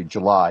hold every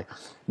July.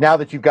 Now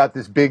that you've got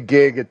this big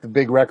gig at the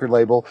big record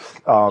label,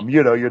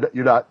 you're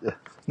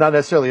not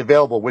necessarily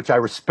available, which I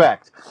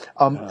respect.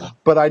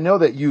 But I know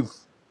that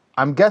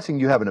I'm guessing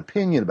you have an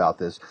opinion about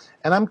this,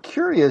 and I'm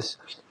curious,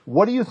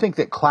 what do you think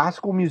that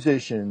classical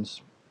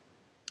musicians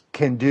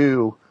can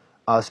do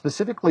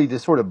specifically to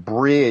sort of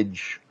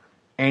bridge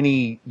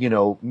any,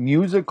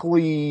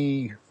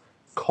 musically,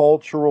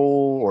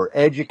 cultural, or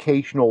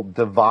educational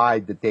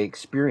divide that they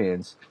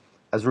experience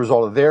as a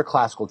result of their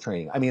classical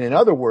training? I mean, in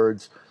other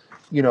words,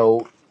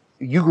 you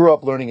grew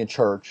up learning in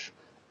church,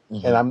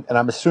 and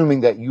I'm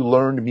assuming that you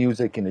learned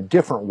music in a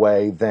different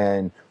way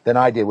than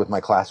I did with my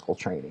classical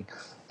training.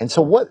 And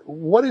so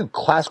what do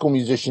classical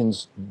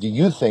musicians, do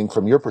you think,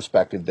 from your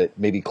perspective, that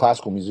maybe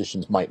classical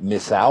musicians might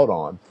miss out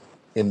on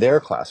in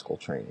their classical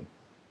training?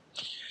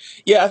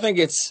 Yeah, I think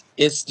it's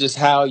just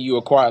how you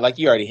acquire, like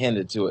you already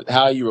hinted to it,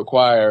 how you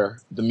acquire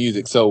the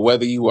music. So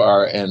whether you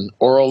are an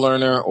oral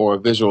learner or a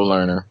visual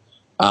learner,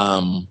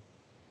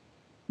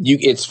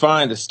 it's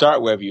fine to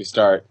start wherever you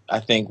start. I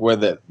think where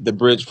the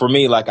bridge for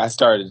me, like I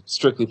started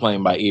strictly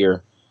playing by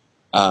ear,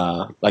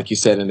 like you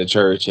said, in the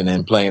church, and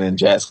then playing in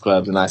jazz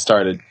clubs. And I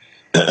started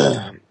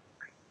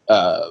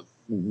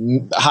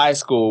high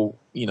school,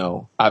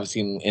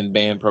 obviously in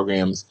band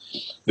programs,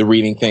 the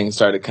reading thing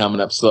started coming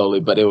up slowly,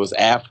 but it was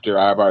after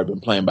I've already been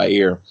playing by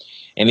ear.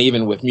 And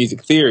even with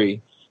music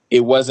theory,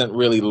 it wasn't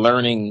really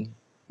learning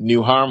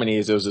new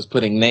harmonies. It was just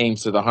putting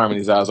names to the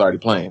harmonies I was already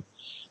playing.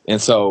 And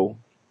so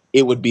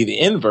it would be the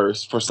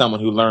inverse for someone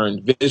who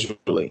learned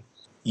visually.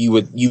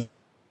 You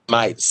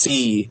might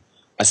see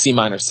a C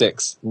minor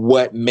 6.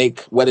 What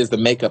is the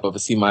makeup of a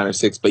C minor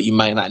 6, but you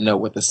might not know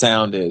what the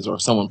sound is. Or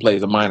if someone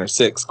plays a minor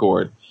 6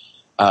 chord,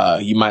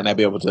 you might not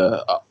be able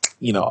to,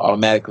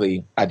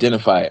 automatically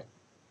identify it.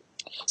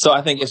 So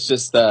I think it's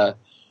just,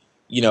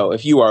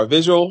 if you are a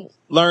visual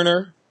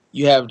learner,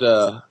 you have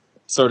to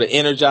sort of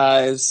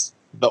energize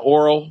the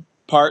oral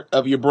part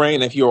of your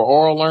brain. If you're an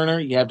oral learner,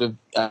 you have to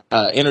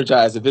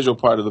energize the visual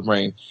part of the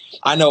brain.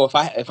 I know if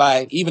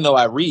I even though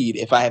I read,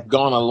 if I have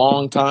gone a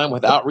long time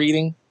without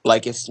reading,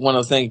 like it's one of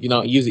those things, if you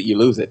don't use it, you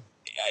lose it.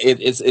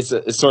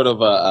 It's sort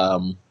of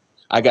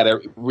I got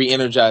to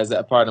re-energize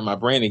that part of my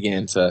brain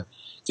again to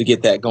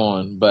get that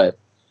going. But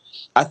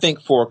I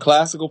think for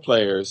classical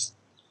players,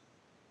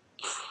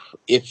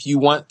 if you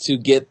want to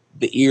get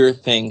the ear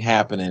thing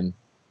happening,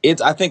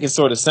 I think it's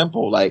sort of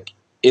simple. Like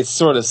it's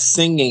sort of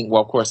singing.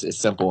 Well, of course, it's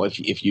simple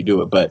if you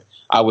do it, but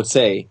I would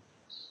say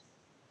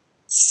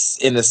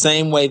in the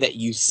same way that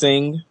you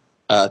sing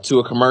to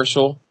a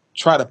commercial,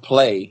 try to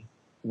play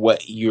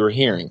what you're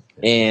hearing,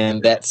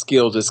 and that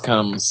skill just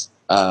comes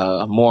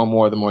more and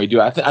more the more you do.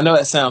 I know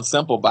that sounds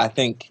simple, but I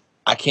think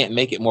I can't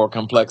make it more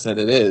complex than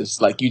it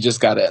is. Like you just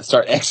got to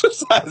start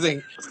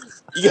exercising.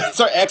 You got to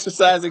start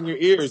exercising your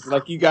ears.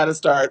 Like you got to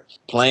start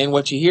playing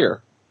what you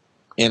hear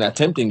and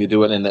attempting to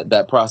do it, and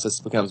that process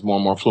becomes more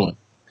and more fluent.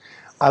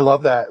 I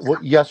love that.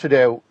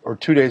 Yesterday or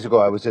 2 days ago,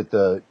 I was at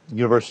the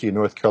University of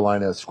North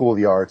Carolina School of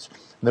the Arts,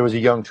 and there was a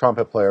young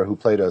trumpet player who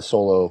played a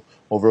solo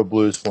over a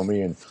blues for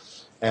me, and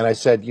And I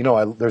said,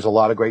 there's a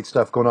lot of great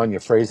stuff going on.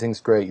 Your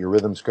phrasing's great, your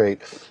rhythm's great,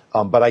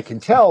 but I can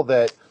tell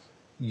that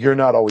you're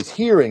not always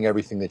hearing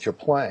everything that you're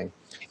playing.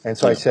 And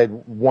so I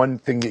said, one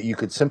thing that you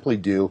could simply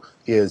do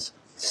is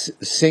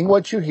sing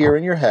what you hear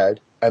in your head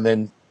and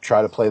then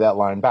try to play that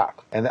line back.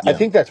 And I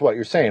think that's what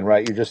you're saying,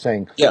 right? You're just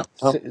saying,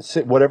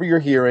 whatever you're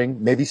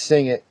hearing, maybe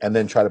sing it and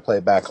then try to play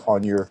it back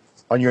on your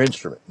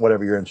instrument,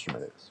 whatever your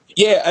instrument is.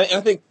 Yeah,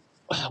 I think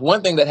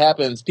one thing that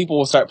happens, people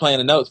will start playing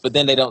the notes, but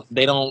then they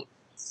don't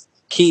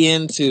key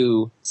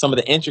into some of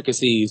the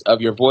intricacies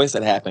of your voice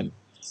that happen.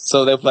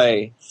 So they'll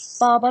play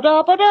ba ba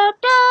da ba da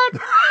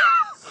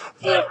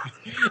da,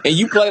 and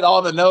you played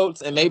all the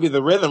notes and maybe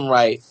the rhythm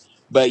right,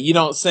 but you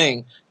don't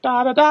sing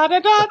da da da da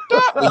da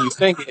da. When you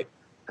sing it,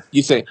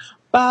 you say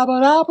ba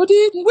ba da ba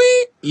dee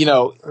wee.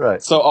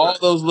 Right. So all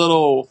those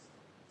little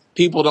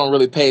people don't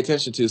really pay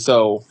attention to.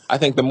 So I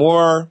think the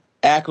more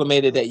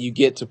acclimated that you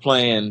get to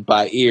playing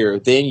by ear,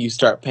 then you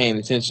start paying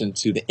attention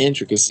to the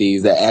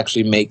intricacies that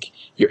actually make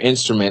your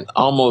instrument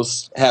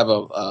almost have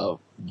a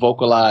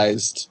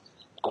vocalized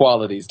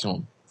qualities to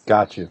them.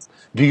 Got you.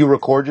 Do you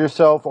record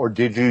yourself, or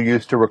did you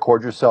used to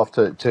record yourself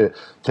to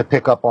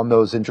pick up on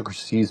those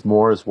intricacies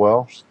more as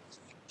well?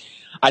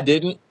 I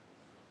didn't,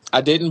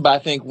 but I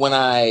think when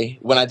I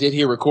did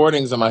hear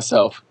recordings of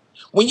myself,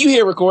 when you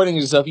hear recordings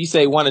of yourself, you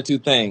say one or two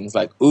things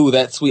like, "Ooh,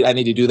 that's sweet. I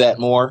need to do that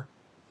more."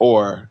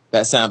 Or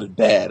that sounded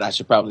bad. I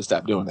should probably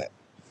stop doing that.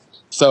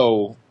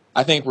 So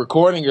I think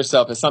recording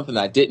yourself is something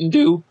I didn't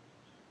do,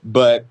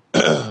 but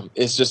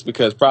it's just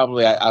because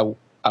probably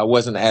I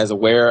wasn't as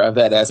aware of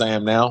that as I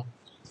am now.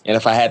 And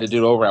if I had to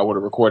do it over, I would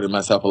have recorded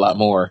myself a lot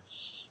more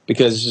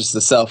because it's just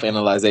the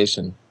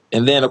self-analyzation.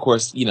 And then, of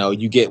course,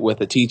 you get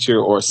with a teacher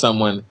or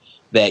someone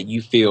that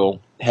you feel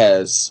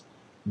has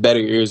better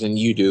ears than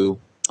you do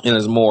and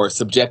is more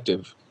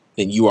subjective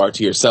than you are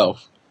to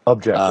yourself.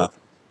 Objective.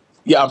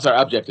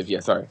 Objective. Yeah,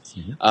 sorry.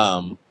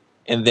 Mm-hmm.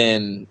 And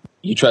then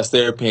you trust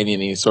their opinion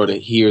and you sort of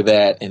hear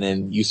that, and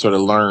then you sort of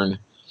learn.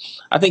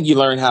 I think you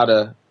learn how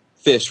to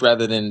fish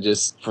rather than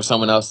just for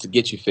someone else to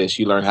get you fish.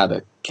 You learn how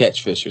to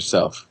catch fish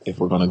yourself, if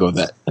we're going to go with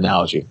that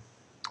analogy.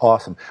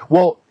 Awesome.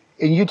 Well,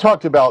 and you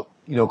talked about,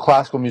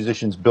 classical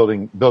musicians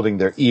building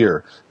their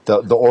ear,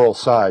 the oral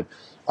side.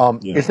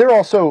 Is there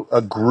also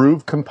a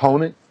groove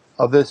component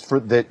of this for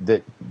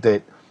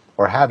that,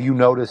 or have you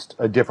noticed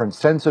a different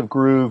sense of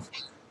groove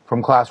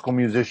from classical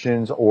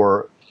musicians,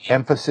 or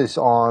emphasis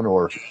on,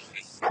 or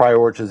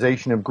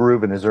prioritization of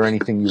groove? And is there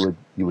anything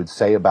you would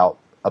say about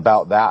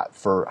that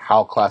for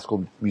how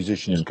classical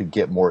musicians could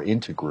get more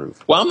into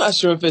groove? Well, I'm not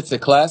sure if it's a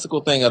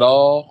classical thing at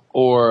all,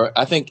 or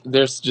I think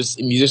there's just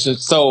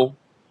musicians. So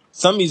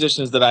some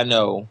musicians that I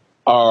know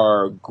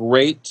are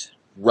great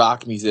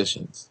rock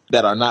musicians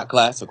that are not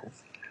classical.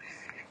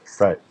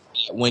 Right.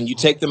 When you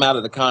take them out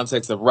of the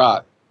context of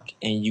rock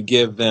and you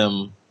give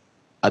them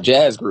a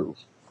jazz groove,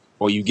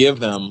 or you give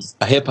them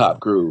a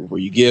hip-hop groove, or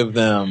you give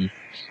them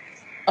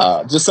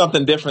just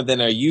something different than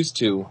they're used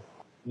to,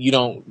 you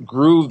don't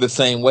groove the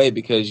same way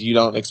because you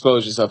don't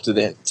expose yourself to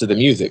the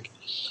music.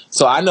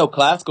 So I know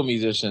classical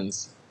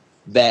musicians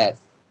that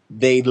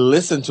they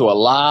listen to a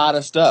lot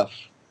of stuff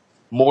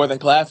more than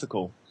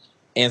classical.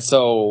 And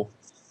so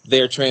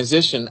their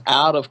transition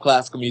out of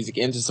classical music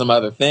into some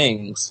other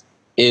things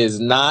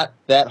is not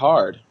that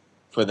hard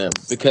for them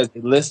because they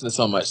listen to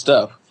so much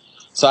stuff.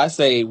 So I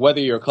say whether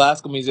you're a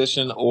classical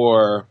musician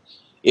or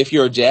if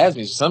you're a jazz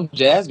musician, some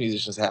jazz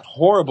musicians have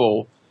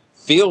horrible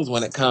feels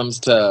when it comes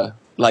to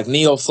like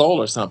neo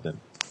soul or something.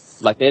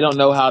 Like they don't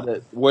know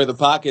where the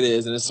pocket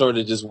is, and it's sort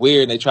of just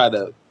weird. And they try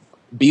to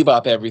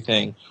bebop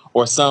everything.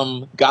 Or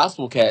some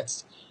gospel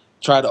cats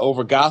try to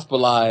over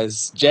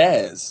gospelize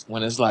jazz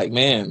when it's like,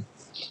 man,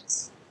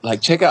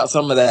 like check out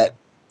some of that.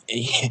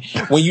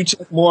 When you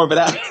check more of it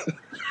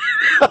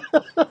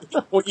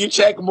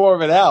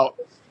out,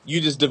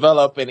 you just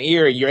develop an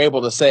ear. You're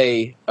able to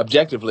say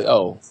objectively,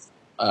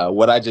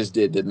 what I just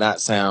did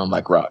not sound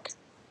like rock.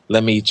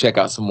 Let me check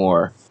out some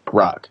more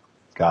rock.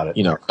 Got it.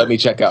 Let me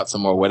check out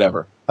some more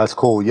whatever. That's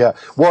cool. Yeah.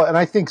 Well, and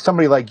I think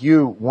somebody like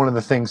you, one of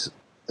the things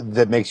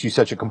that makes you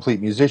such a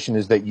complete musician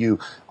is that you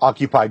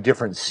occupy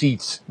different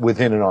seats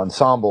within an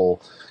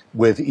ensemble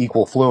with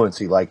equal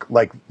fluency. Like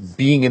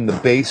being in the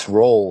bass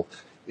role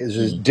is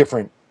a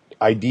different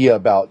idea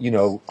about,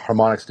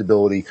 harmonic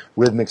stability,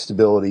 rhythmic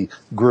stability,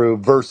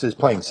 groove versus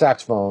playing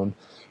saxophone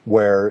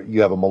where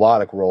you have a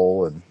melodic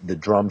role and the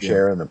drum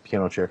chair and the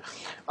piano chair.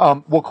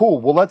 Well,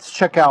 cool. Well, let's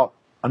check out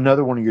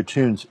another one of your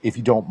tunes, if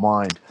you don't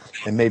mind,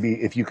 and maybe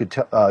if you could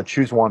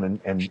choose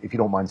one and if you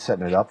don't mind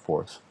setting it up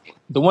for us.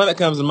 The one that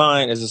comes to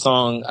mind is a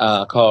song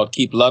called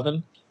Keep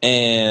Lovin',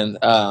 and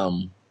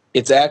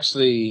it's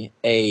actually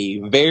a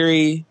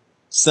very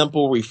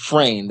simple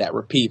refrain that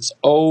repeats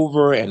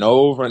over and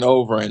over and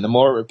over, and the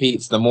more it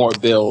repeats, the more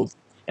it builds,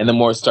 and the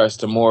more it starts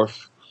to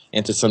morph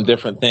into some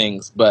different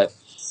things. But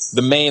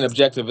the main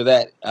objective of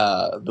that,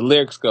 the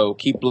lyrics go,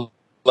 keep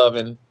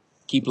loving,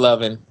 keep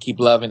loving,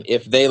 keep loving,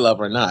 if they love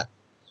or not.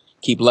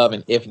 Keep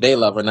loving if they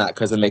love or not,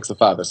 because it makes the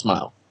Father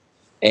smile.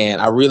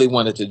 And I really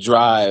wanted to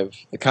drive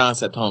the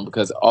concept home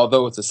because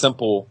although it's a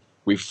simple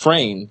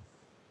refrain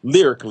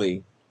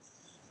lyrically,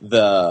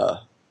 the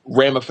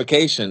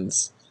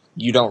ramifications,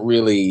 you don't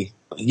really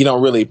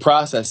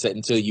process it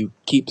until you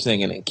keep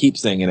singing it,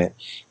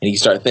 and you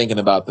start thinking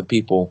about the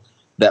people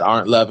that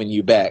aren't loving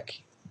you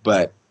back.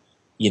 But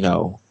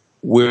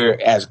we're,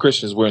 as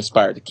Christians, we're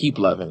inspired to keep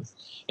loving.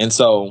 And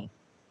so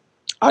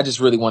I just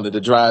really wanted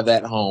to drive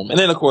that home. And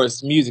then, of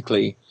course,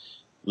 musically,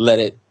 let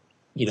it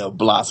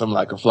blossom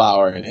like a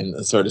flower,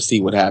 and sort of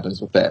see what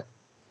happens with that.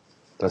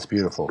 That's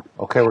beautiful.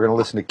 Okay, we're going to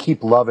listen to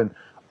Keep Lovin'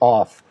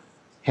 off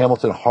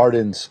Hamilton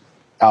Hardin's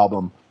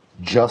album,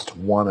 Just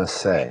Wanna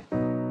Say.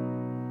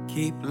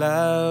 Keep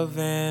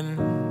loving,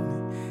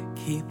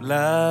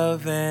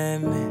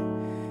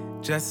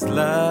 just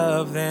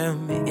love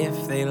them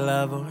if they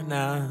love or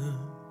not.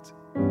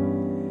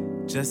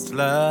 Just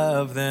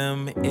love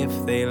them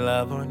if they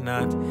love or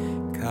not,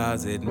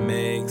 'cause it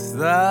makes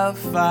the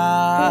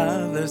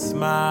Father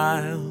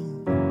smile.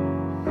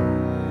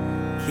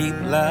 Keep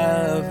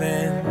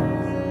loving,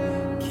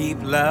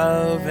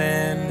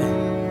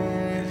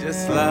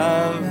 just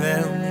love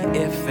them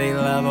if they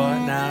love or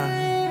not.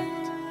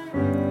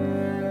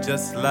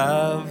 Just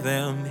love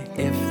them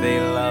if they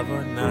love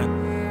or not,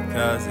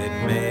 'cause it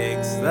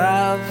makes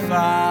the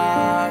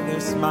Father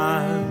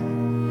smile.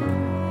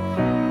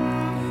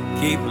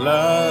 Keep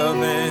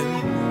loving,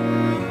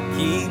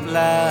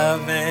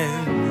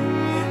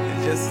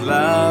 just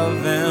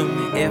love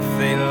them if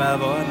they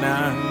love or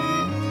not.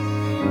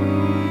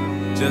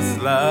 Just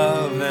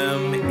love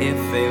them if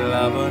they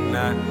love or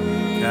not,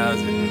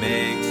 'cause it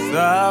makes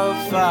the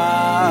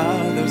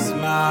Father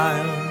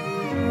smile.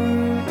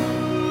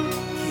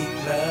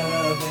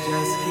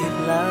 Just keep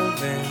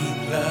loving,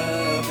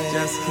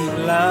 just keep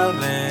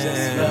loving,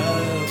 just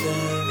love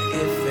them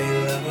if they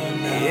love or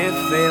not. If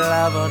they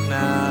love or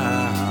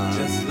not,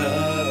 just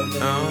love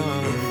them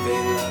if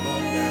they love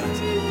or not,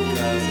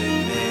 'cause it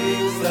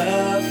makes the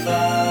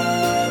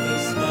Father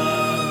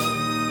smile.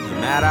 No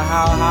matter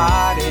how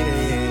hard it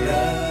is,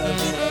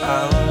 keep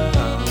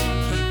loving,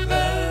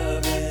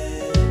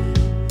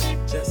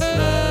 just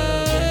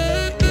love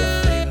them if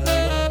they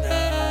love or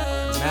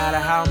not. No matter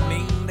how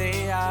mean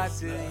they are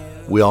to you.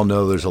 We all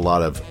know there's a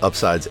lot of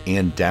upsides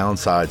and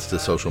downsides to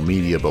social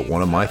media, but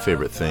one of my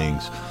favorite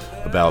things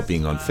about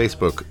being on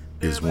Facebook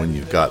is when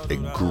you've got a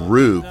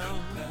group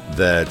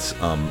that's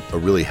a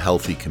really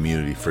healthy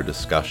community for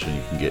discussion.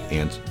 You can get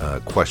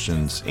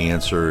questions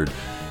answered,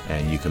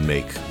 and you can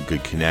make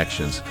good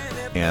connections.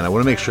 And I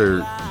want to make sure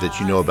that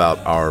you know about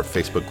our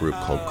Facebook group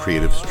called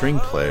Creative String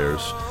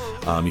Players.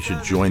 You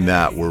should join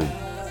that.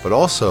 But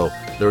also,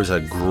 there's a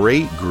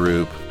great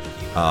group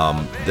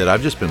that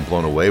I've just been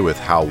blown away with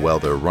how well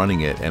they're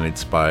running it, and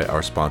it's by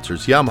our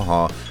sponsors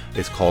Yamaha.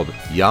 It's called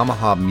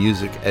Yamaha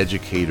Music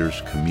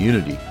Educators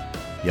Community.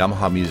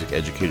 Yamaha Music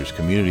Educators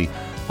Community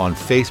on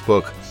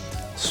Facebook.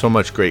 So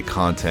much great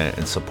content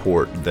and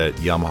support that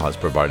Yamaha is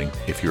providing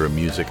if you're a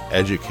music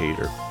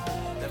educator.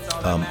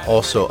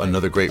 Also,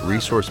 another great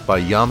resource by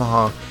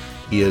Yamaha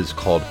is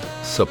called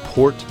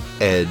Support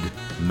Ed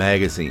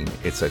Magazine.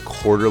 It's a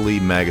quarterly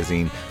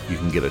magazine. You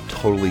can get a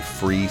totally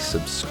free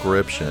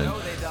subscription.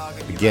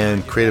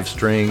 Again, Creative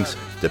Strings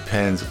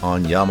depends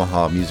on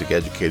Yamaha. Music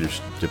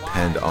educators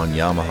depend on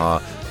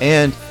Yamaha.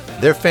 And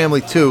their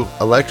family too,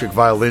 Electric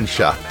Violin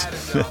Shop.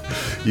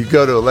 You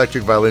go to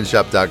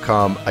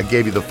electricviolinshop.com. I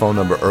gave you the phone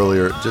number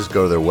earlier. Just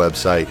go to their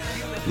website.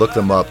 Look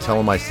them up. Tell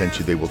them I sent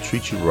you. They will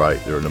treat you right.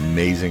 They're an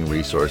amazing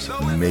resource,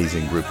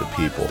 amazing group of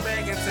people.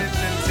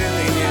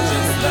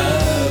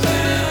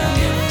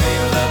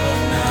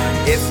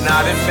 It's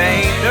not in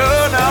vain, no.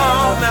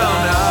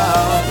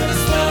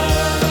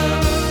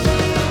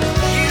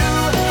 You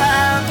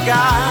have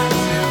got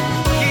to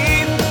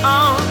keep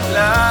on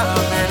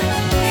loving,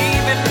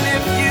 even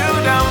if you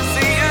don't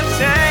see a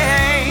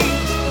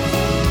change.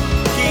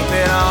 Keep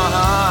it on.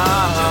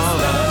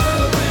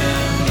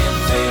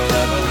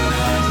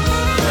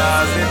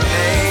 Cause it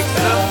makes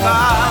the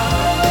fire.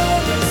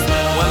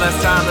 One last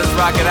time, let's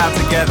rock it out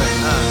together.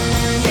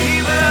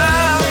 Keep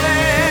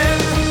loving,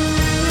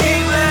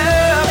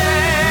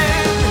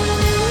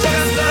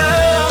 just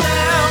love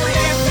them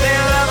if they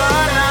love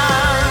or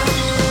not.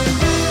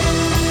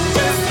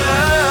 Just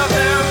love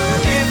them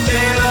if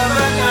they love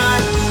or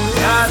not.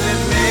 Cause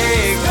it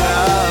makes the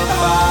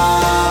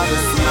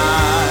Father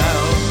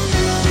smile.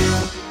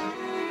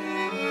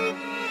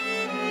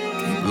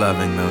 Keep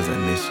loving those that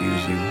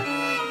misuse you.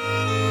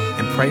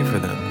 And pray for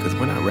them, because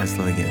we're not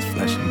wrestling against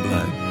flesh and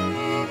blood.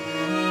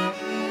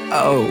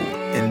 Oh,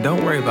 and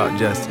don't worry about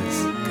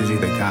justice, because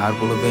either God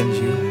will avenge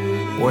you,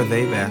 or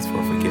they've asked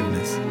for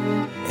forgiveness,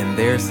 and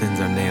their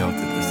sins are nailed to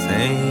the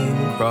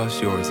same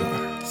cross yours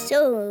are.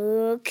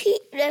 So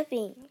keep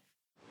living.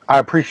 I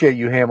appreciate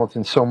you,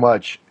 Hamilton, so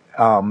much,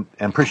 and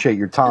appreciate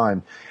your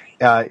time,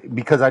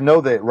 because I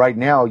know that right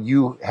now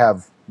you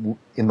have,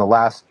 in the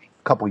last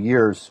couple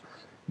years,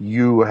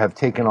 you have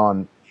taken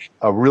on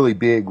a really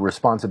big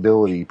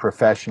responsibility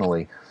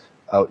professionally.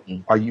 Are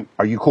you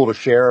cool to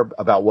share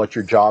about what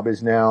your job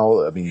is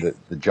now? I mean,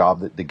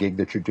 the gig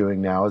that you're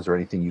doing now. Is there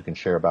anything you can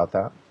share about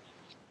that?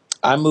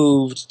 I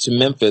moved to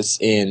Memphis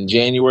in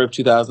January of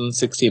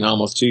 2016,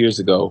 almost 2 years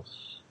ago,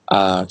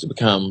 to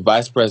become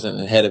vice president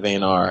and head of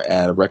A&R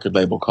at a record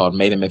label called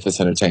Made in Memphis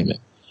Entertainment.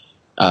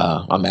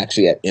 I'm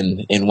actually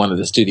in one of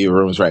the studio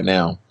rooms right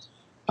now,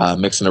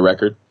 mixing a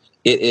record.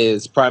 It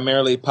is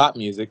primarily pop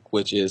music,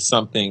 which is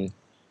something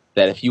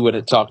that if you would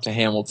have talked to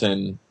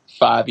Hamilton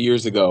 5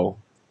 years ago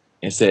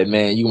and said,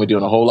 man, you're going to be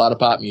doing a whole lot of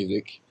pop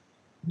music,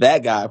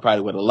 that guy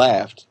probably would have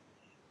laughed.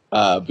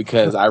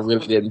 Because I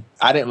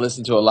didn't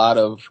listen to a lot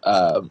of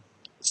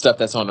stuff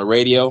that's on the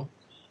radio.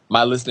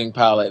 My listening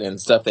palette and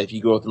stuff that if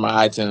you go through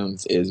my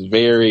iTunes is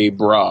very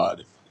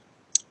broad.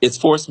 It's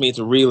forced me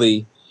to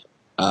really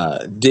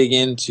dig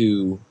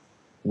into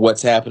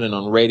what's happening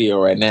on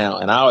radio right now.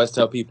 And I always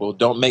tell people,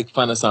 don't make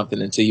fun of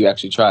something until you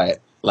actually try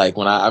it. Like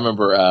when I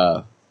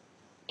remember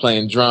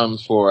playing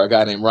drums for a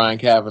guy named Ryan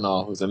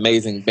Cavanaugh, who's an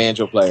amazing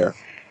banjo player.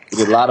 We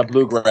did a lot of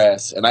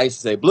bluegrass, and I used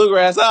to say,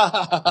 bluegrass,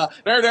 and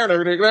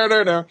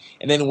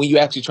then when you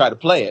actually try to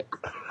play it,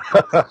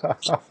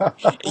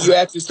 you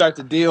actually start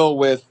to deal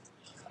with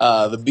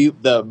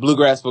the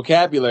bluegrass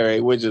vocabulary,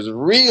 which is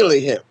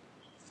really hip.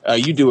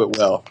 You do it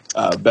well,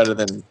 better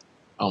than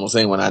almost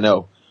anyone I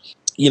know.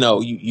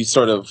 You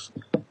sort of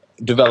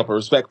develop a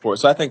respect for it.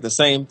 So I think the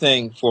same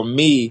thing for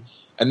me.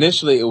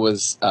 Initially, it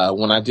was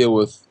when I deal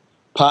with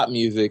pop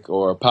music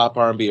or pop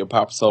R&B or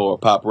pop soul or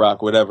pop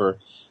rock, whatever.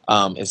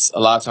 It's a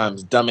lot of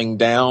times dumbing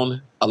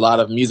down a lot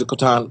of musical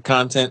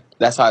content.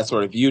 That's how I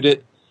sort of viewed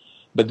it.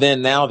 But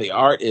then now the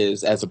art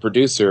is, as a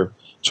producer,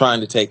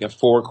 trying to take a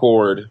four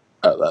chords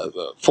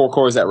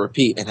that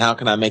repeat, and how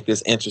can I make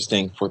this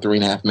interesting for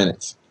 3.5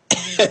 minutes?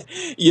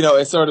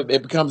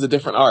 It becomes a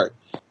different art.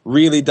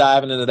 Really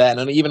diving into that,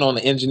 and even on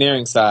the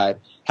engineering side,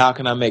 how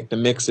can I make the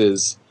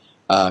mixes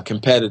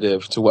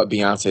competitive to what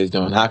Beyonce is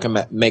doing? How can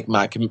I make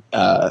my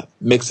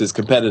mixes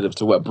competitive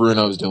to what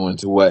Bruno's doing,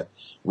 to what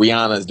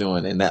Rihanna's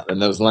doing in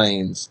those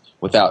lanes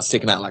without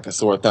sticking out like a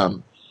sore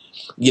thumb?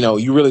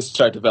 You really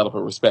start to develop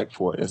a respect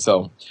for it. And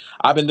so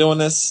I've been doing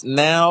this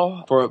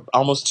now for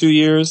almost 2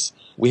 years.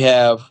 We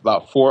have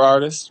about 4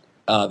 artists,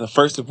 the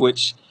first of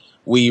which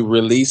we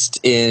released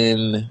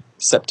in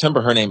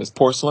September. Her name is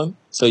Porcelain.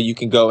 So you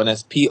can go, and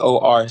that's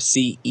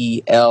Porcelan,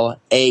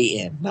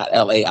 not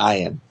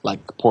Lain,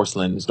 like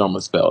porcelain is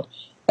normally spelled,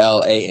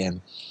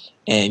 Lan.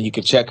 And you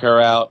can check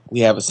her out. We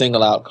have a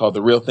single out called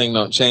The Real Thing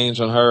Don't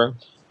Change on her.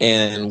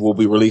 And we'll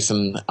be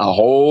releasing a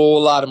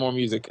whole lot of more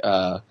music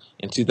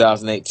in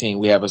 2018.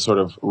 We have a sort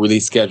of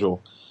release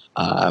schedule.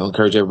 I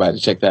encourage everybody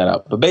to check that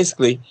out. But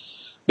basically,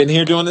 been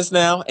here doing this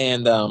now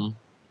and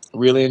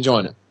really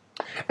enjoying it.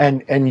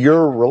 And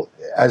you're,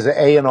 as an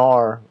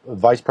A&R,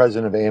 vice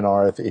president of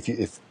A&R,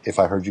 if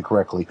I heard you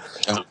correctly,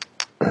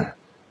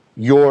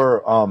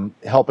 you're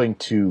helping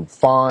to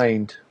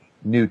find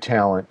new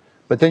talent.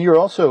 But then you're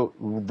also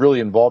really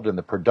involved in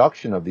the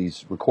production of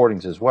these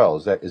recordings as well.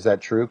 Is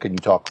that true? Can you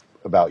talk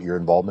about your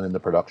involvement in the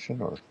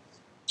production? Or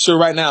Sure.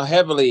 Right now,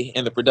 heavily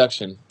in the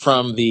production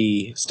from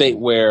the state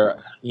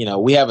where,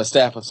 we have a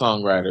staff of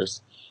songwriters.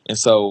 And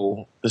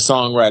so the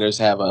songwriters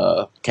have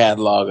a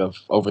catalog of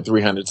over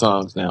 300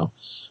 songs now.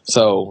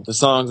 So the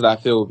songs that I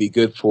feel would be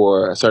good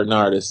for a certain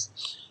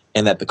artist,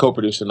 and that the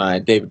co-producer and I,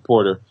 David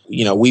Porter,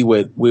 we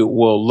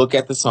will look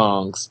at the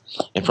songs,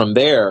 and from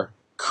there,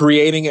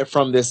 creating it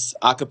from this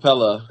a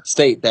cappella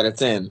state that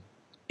it's in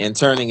and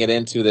turning it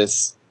into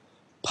this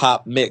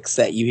pop mix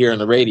that you hear on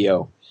the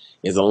radio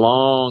is a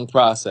long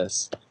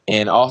process.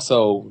 And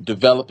also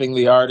developing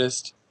the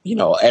artist,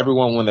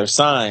 everyone, when they're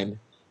signed,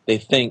 they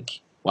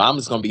think, well, I'm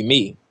just going to be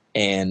me.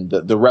 And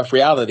the rough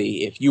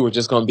reality, if you were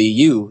just going to be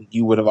you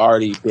would have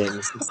already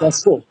been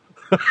successful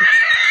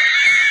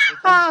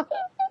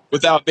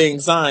without being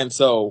signed.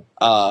 So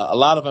a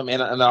lot of them,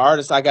 and the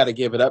artists, I got to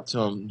give it up to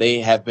them.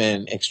 They have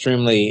been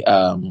extremely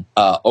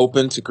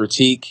open to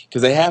critique,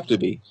 because they have to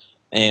be.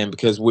 And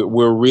because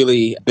we're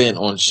really bent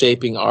on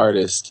shaping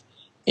artists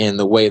in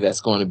the way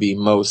that's going to be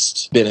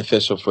most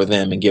beneficial for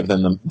them and give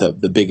them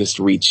the biggest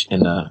reach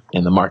in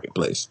the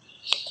marketplace.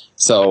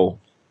 So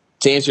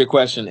to answer your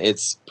question,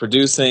 it's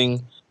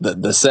producing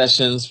the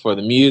sessions for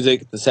the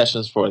music, the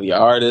sessions for the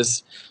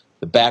artists,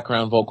 the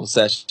background vocal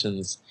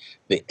sessions,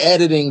 the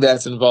editing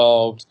that's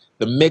involved,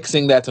 the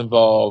mixing that's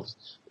involved,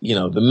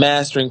 the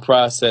mastering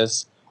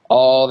process,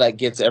 all that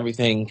gets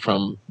everything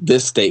from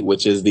this state,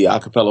 which is the a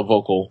cappella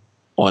vocal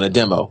on a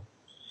demo,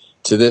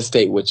 to this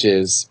state, which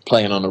is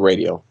playing on the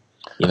radio.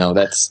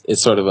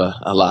 It's sort of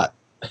a lot.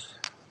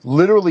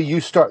 Literally,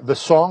 the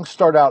songs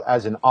start out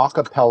as an a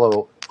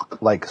cappella,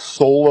 like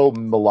solo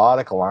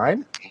melodic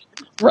line.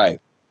 Right.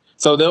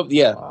 So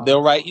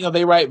they'll write,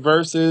 they write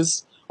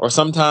verses, or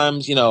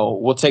sometimes,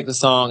 we'll take the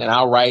song and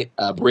I'll write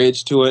a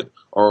bridge to it,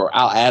 or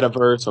I'll add a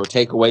verse or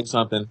take away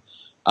something.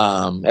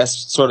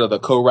 That's sort of the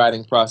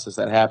co-writing process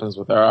that happens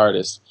with our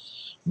artists.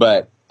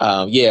 But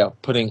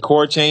putting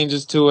chord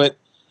changes to it.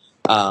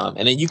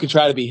 And then you can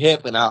try to be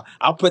hip, and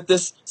I'll put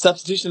this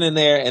substitution in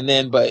there,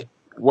 but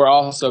we're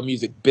also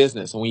music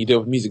business. And when you deal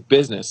with music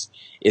business,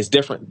 it's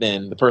different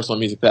than the personal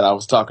music that I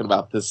was talking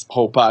about this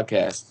whole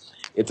podcast.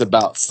 It's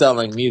about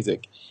selling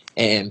music.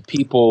 And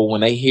people,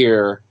 when they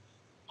hear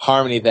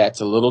harmony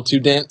that's a little too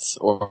dense,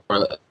 or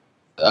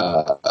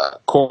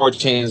chord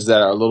changes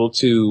that are a little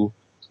too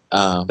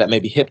that may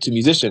be hip to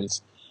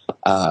musicians,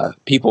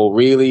 people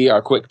really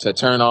are quick to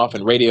turn off,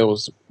 and radio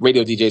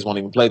DJs won't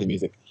even play the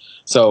music.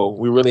 So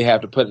we really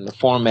have to put in a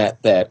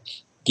format that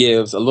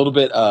gives a little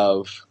bit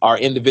of our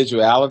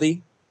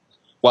individuality,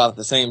 while at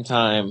the same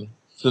time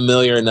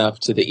familiar enough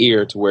to the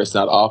ear to where it's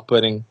not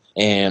off-putting,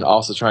 and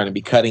also trying to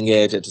be cutting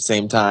edge at the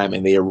same time,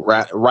 and the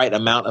right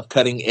amount of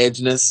cutting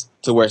edgeness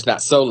to where it's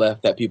not so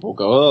left that people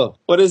go, oh,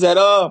 what is that?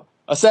 Oh,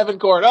 a 7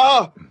 chord.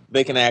 Oh,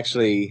 they can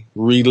actually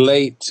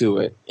relate to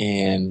it.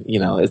 And, you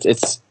know,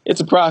 it's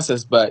a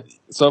process, but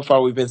so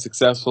far we've been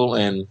successful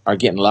and are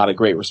getting a lot of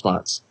great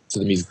response to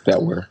the music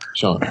that we're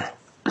showing.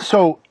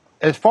 So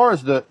as far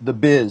as the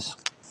biz,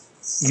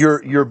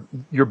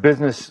 your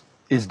business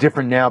is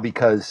different now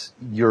because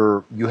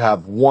you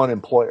have one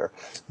employer,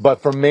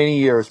 but for many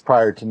years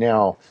prior to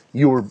now,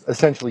 you were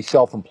essentially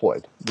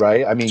self-employed,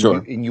 right? I mean,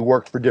 Sure. you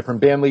worked for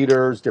different band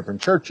leaders,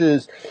 different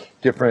churches,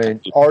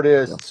 different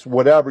artists,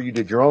 whatever. You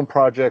did your own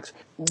projects.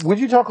 Would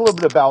you talk a little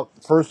bit about,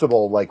 first of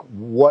all, like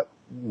what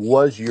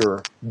was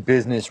your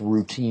business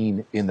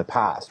routine in the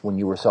past when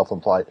you were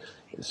self-employed?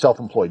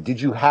 Did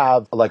you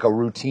have like a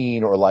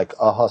routine or like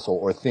a hustle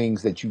or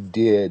things that you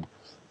did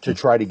to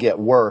try to get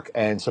work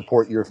and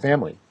support your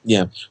family?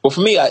 Yeah. Well,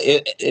 for me,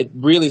 it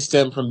really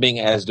stemmed from being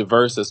as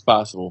diverse as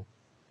possible,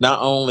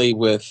 not only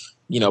with,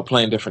 you know,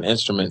 playing different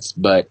instruments,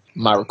 but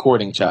my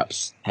recording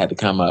chops had to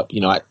come up.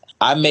 You know,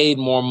 I made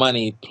more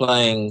money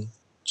playing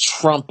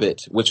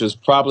trumpet, which was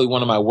probably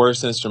one of my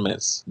worst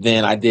instruments,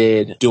 than I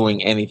did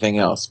doing anything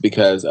else,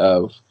 because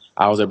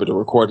I was able to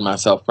record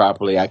myself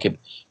properly. I could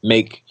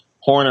make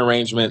horn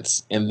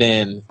arrangements and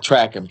then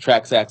track them,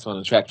 track saxophone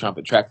and track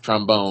trumpet, track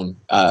trombone,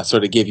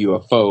 sort of give you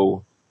a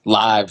faux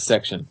live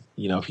section,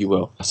 you know, if you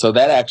will. So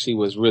that actually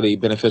was really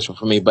beneficial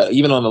for me. But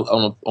even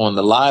on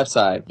the live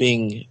side,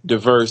 being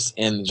diverse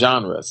in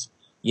genres,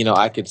 you know,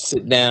 I could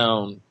sit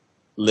down,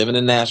 living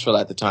in Nashville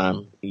at the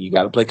time, you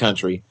got to play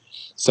country.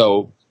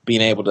 So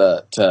being able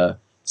to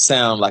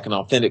sound like an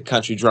authentic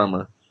country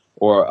drummer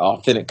or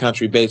authentic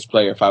country bass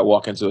player if I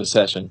walk into a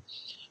session,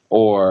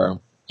 or,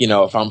 you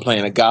know, if I'm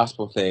playing a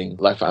gospel thing,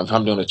 like if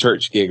I'm doing a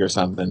church gig or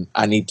something,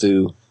 I need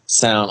to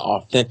sound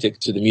authentic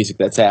to the music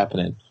that's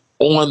happening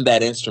on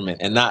that instrument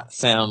and not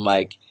sound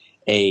like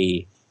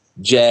a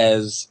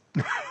jazz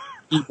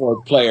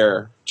keyboard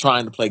player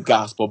trying to play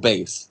gospel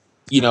bass.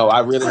 You know, I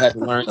really had to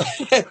learn,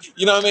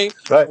 you know what I mean?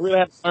 Right. I really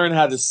had to learn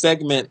how to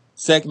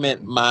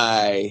segment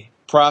my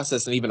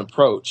process and even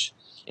approach.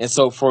 And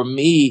so for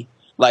me,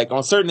 like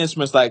on certain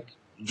instruments, like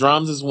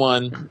drums is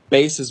one,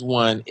 bass is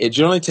one, it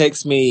generally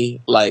takes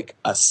me like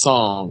a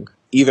song,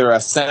 either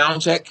a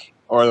sound check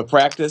or the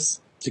practice,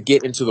 to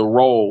get into the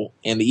role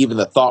and even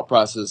the thought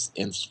process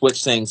and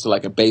switch things to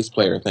like a bass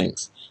player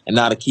thinks, and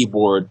not a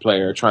keyboard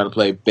player trying to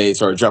play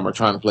bass or a drummer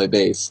trying to play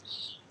bass.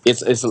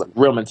 It's a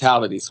real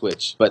mentality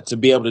switch. But to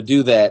be able to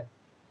do that,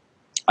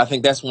 I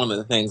think that's one of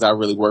the things I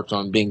really worked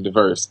on, being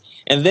diverse.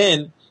 And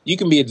then you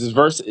can be as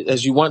diverse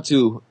as you want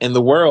to in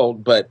the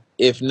world, but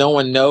if no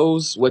one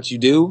knows what you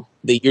do,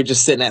 then you're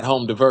just sitting at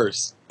home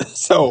diverse.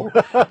 So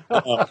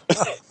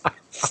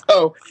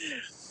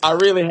I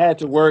really had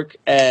to work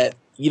at,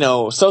 you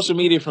know, social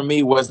media for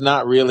me was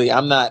not really,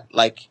 I'm not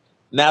like,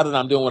 now that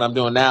I'm doing what I'm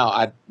doing now,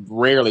 I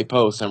rarely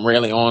post. I'm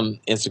rarely on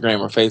Instagram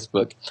or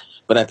Facebook.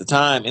 But at the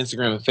time,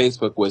 Instagram and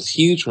Facebook was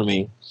huge for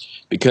me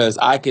because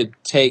I could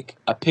take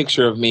a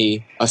picture of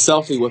me, a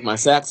selfie with my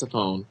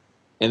saxophone,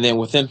 and then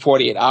within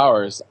 48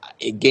 hours,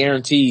 it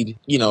guaranteed,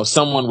 you know,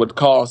 someone would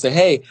call and say,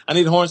 hey, I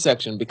need a horn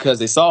section, because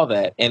they saw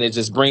that, and it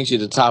just brings you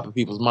to the top of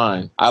people's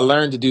mind. I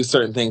learned to do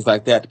certain things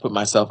like that to put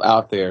myself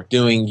out there,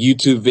 doing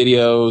YouTube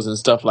videos and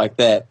stuff like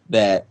that,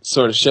 that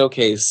sort of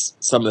showcase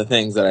some of the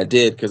things that I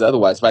did, because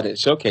otherwise, if I didn't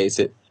showcase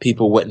it,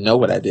 people wouldn't know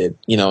what I did.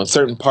 You know, in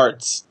certain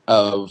parts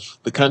of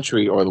the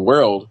country or the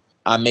world,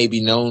 I may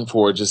be known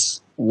for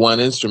just one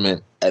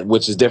instrument,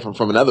 which is different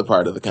from another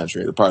part of the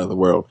country, the part of the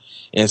world.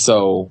 And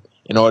so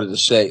in order to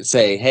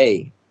say,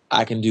 hey,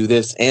 I can do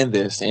this and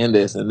this and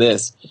this and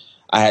this,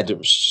 I had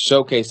to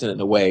showcase it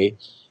in a way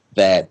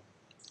that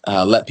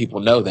let people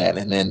know that.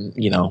 And then,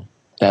 you know,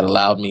 that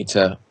allowed me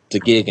to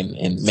gig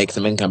and make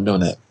some income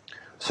doing that.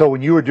 So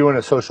when you were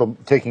doing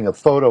taking a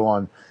photo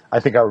on, I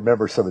think I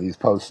remember some of these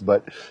posts,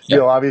 but you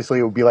know, obviously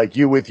it would be like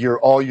you with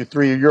all your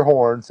 3 of your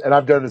horns, and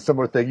I've done a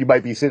similar thing. You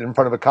might be sitting in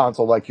front of a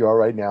console like you are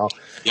right now,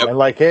 and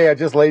like, hey, I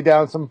just laid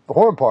down some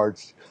horn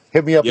parts.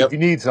 Hit me up if you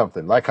need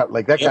something, like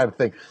that kind of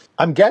thing.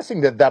 I'm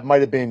guessing that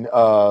might have been,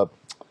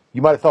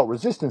 you might have felt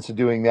resistance to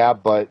doing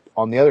that, but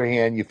on the other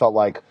hand, you felt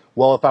like,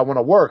 well, if I want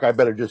to work, I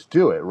better just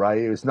do it, right?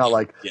 It's not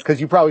like, because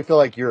you probably feel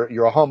like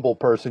you're a humble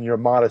person, you're a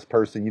modest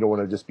person, you don't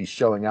want to just be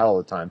showing out all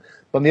the time.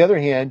 But on the other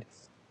hand,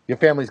 your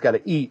family's got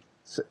to eat.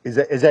 So is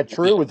that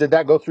true? Did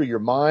that go through your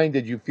mind?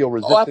 Did you feel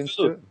resistance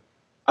to it?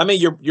 I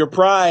mean, your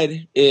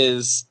pride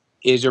is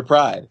your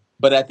pride,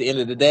 but at the end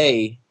of the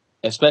day,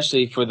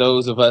 especially for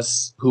those of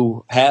us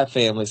who have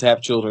families,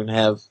 have children,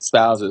 have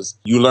spouses,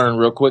 you learn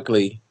real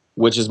quickly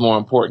which is more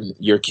important,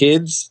 your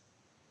kids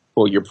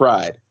or your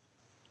pride?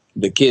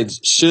 The kids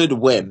should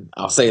win.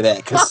 I'll say that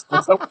because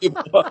some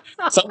people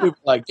are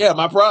like, yeah,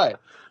 my pride.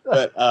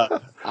 But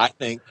I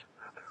think,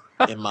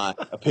 in my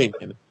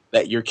opinion,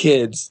 that your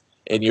kids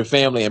and your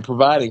family and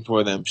providing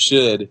for them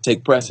should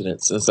take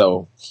precedence. And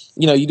so,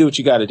 you do what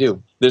you got to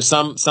do. There's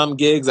some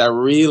gigs I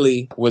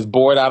really was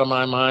bored out of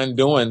my mind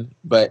doing,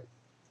 but,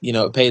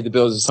 it paid the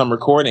bills. Of some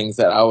recordings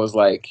that I was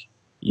like,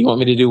 you want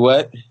me to do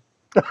what?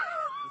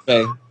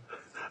 Okay.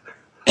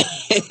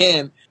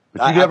 And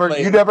But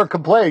you never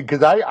complained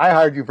because I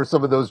hired you for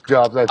some of those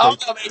jobs. I think. Oh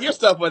no, man, your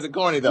stuff wasn't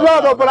corny though.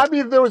 No, but I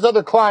mean, there was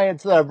other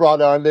clients that I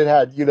brought on that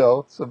had,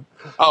 some.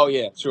 Oh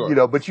yeah,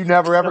 sure. But you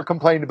never ever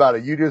complained about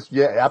it. You just,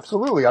 yeah,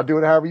 absolutely, I'll do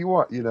it however you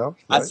want.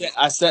 Right?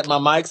 I set my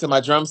mics and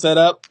my drum set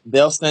up.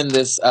 They'll send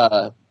this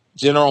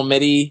general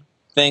MIDI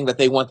thing that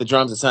they want the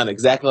drums to sound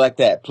exactly like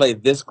that. Play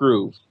this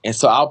groove, and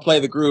so I'll play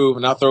the groove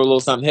and I'll throw a little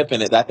something hip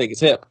in it. I think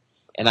it's hip,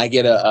 and I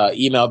get a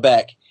email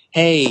back.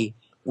 Hey,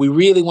 we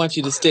really want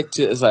you to stick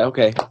to. It's like,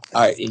 okay,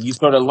 all right, and you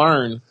sort of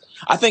learn.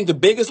 I think the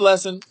biggest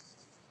lesson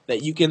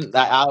that you can,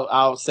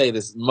 I'll say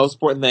this, most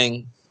important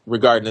thing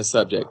regarding this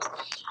subject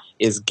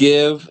is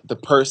give the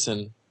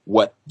person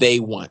what they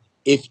want.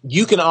 If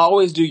you can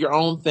always do your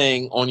own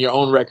thing on your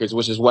own records,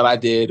 which is what I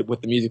did with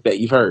the music that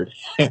you've heard.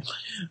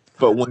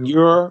 But when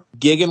you're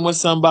gigging with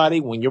somebody,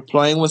 when you're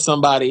playing with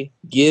somebody,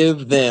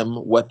 give them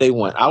what they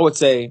want. I would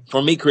say,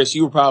 for me, Chris,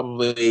 you were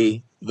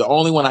probably the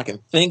only one I can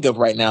think of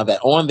right now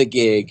that on the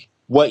gig,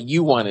 what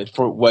you wanted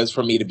was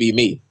for me to be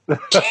me. You know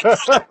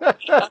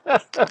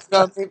what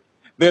I mean?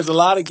 There's a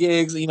lot of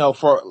gigs,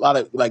 for a lot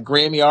of like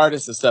Grammy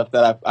artists and stuff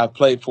that I've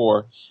played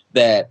for,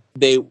 that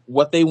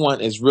what they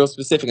want is real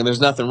specific, and there's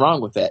nothing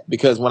wrong with that,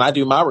 because when I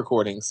do my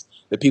recordings,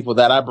 the people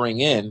that I bring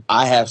in,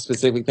 I have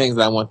specific things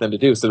that I want them to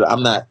do. So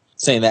I'm not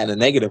saying that in a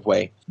negative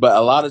way, but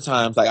a lot of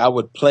times, like, I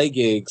would play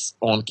gigs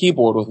on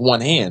keyboard with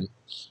one hand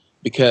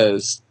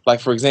because,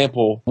 like, for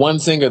example, one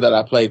singer that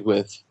I played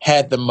with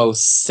had the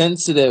most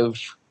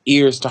sensitive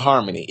ears to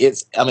harmony.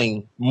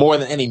 More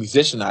than any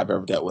musician I've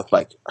ever dealt with.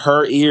 Like,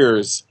 her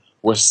ears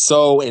were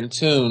so in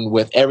tune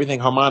with everything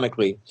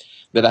harmonically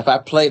that if I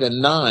played a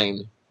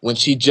 9 when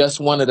she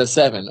just wanted a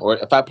 7, or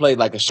if I played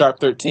like a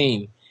sharp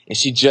 13 and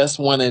she just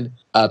wanted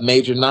a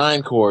major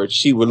 9 chord,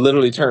 she would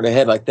literally turn her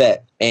head like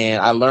that. And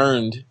I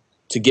learned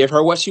to give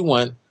her what she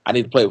wants. I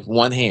need to play with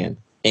one hand.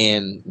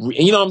 And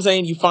you know what I'm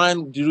saying? You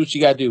do what you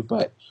got to do,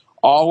 but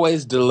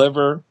always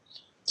deliver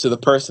to the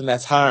person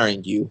that's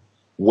hiring you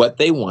what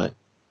they want,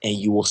 and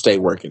you will stay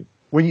working.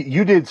 When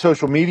you did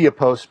social media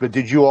posts, but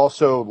did you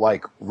also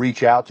like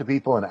reach out to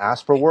people and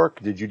ask for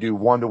work? Did you do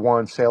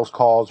one-to-one sales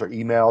calls or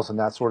emails and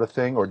that sort of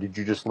thing, or did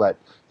you just let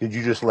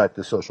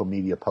the social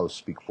media posts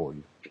speak for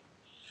you?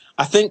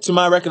 I think, to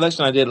my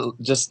recollection, I did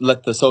just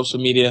let the social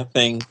media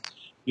thing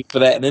speak for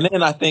that, and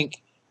then I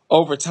think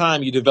over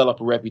time you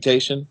develop a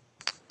reputation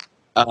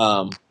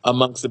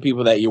amongst the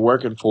people that you're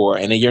working for,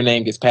 and then your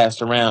name gets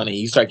passed around, and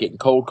you start getting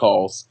cold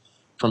calls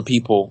from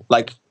people.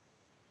 Like,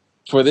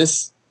 for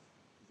this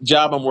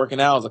job I'm working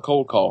now is a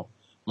cold call.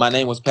 My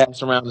name was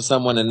passed around to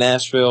someone in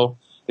Nashville.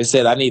 They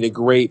said, I need a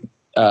great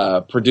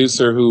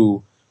producer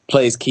who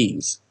plays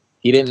keys.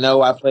 He didn't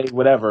know I played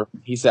whatever.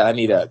 He said, I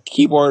need a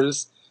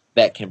keyboardist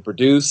that can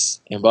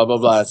produce and blah, blah,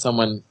 blah.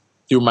 Someone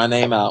threw my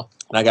name out,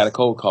 and I got a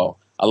cold call.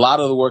 A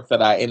lot of the work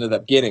that I ended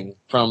up getting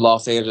from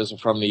Los Angeles or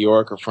from New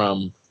York or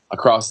from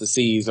across the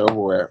seas or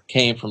everywhere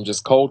came from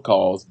just cold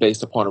calls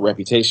based upon a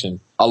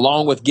reputation.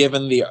 Along with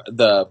giving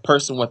the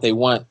person what they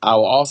want, I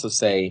will also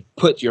say,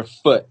 put your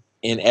foot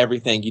in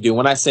everything you do.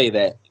 When I say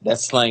that,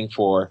 that's slang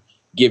for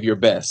give your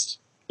best.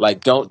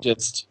 Like, don't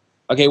just,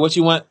 okay, what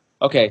you want?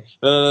 Okay,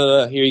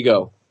 here you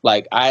go.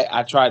 Like,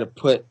 I try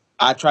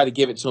to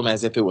give it to them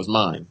as if it was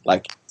mine,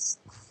 like,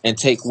 and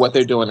take what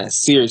they're doing as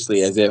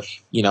seriously as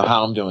if,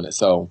 how I'm doing it.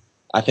 So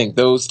I think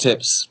those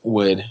tips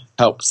would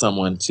help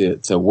someone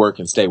to work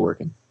and stay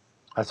working.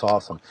 That's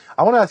awesome.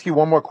 I want to ask you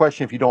one more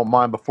question, if you don't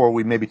mind, before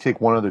we maybe take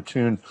one other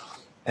tune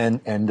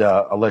and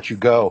I'll let you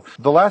go.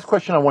 The last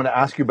question I want to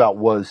ask you about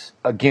was,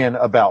 again,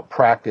 about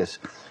practice.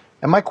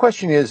 And my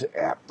question is,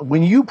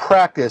 when you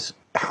practice,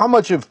 how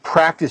much of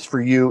practice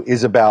for you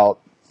is about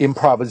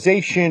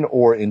improvisation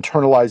or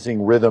internalizing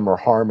rhythm or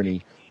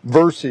harmony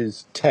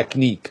versus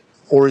technique,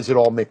 or is it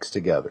all mixed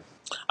together?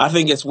 I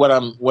think it's what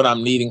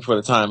I'm needing for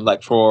the time.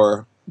 Like,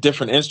 for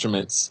different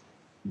instruments,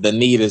 the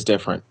need is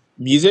different.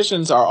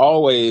 Musicians are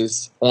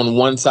always on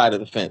one side of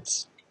the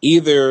fence.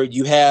 Either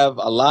you have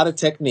a lot of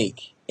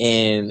technique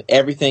and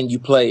everything you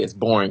play is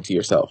boring to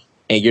yourself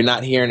and you're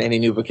not hearing any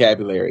new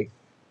vocabulary,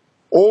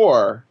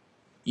 or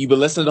you've been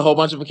listening to a whole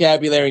bunch of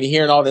vocabulary and you're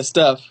hearing all this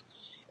stuff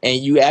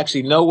and you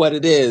actually know what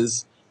it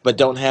is but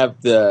don't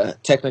have the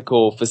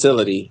technical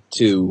facility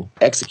to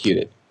execute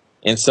it.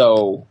 And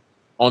so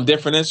on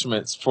different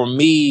instruments, for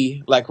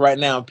me, like right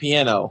now,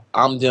 piano,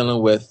 I'm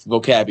dealing with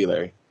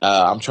vocabulary.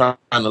 I'm trying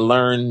to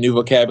learn new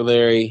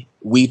vocabulary,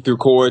 weave through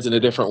chords in a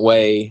different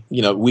way,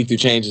 weave through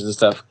changes and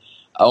stuff.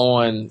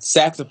 On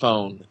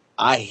saxophone,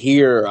 I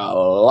hear a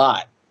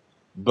lot,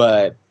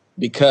 but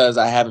because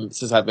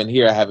since I've been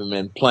here, I haven't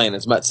been playing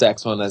as much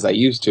saxophone as I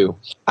used to.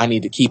 I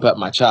need to keep up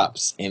my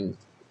chops and,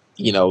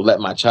 let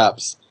my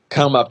chops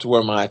come up to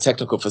where my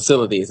technical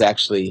facility is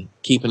actually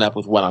keeping up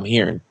with what I'm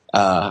hearing.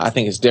 I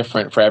think it's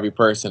different for every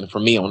person. For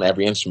me, on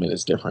every instrument,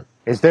 it's different.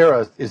 Is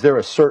there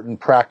a certain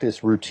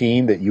practice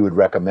routine that you would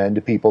recommend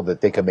to people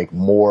that they can make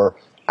more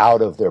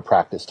out of their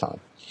practice time?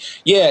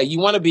 Yeah, you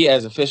want to be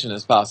as efficient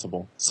as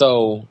possible.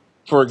 So,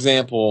 for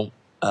example,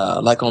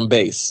 like on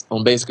bass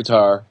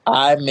guitar,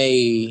 I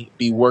may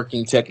be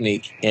working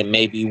technique and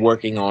maybe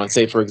working on,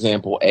 say, for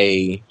example,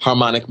 a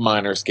harmonic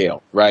minor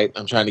scale, right?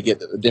 I'm trying to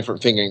get a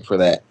different fingering for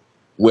that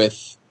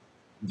with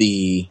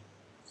the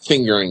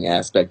fingering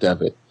aspect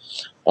of it.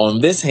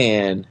 On this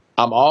hand,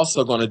 I'm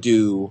also going to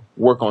do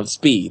work on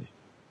speed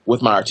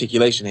with my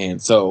articulation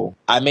hand. So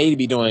I may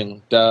be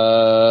doing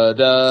da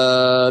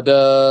da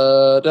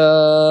da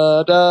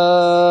da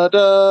da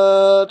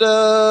da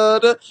da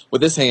da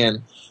with this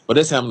hand. With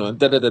this hand, I'm doing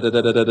da da da da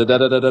da da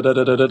da da da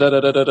da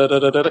da da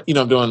da da da.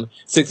 I'm doing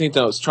 16th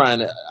notes, trying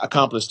to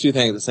accomplish two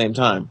things at the same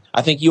time.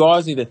 I think you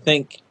always need to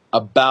think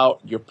about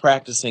your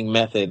practicing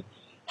method.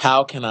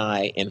 How can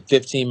I, in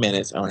 15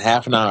 minutes or in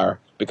half an hour,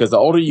 because the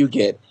older you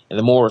get and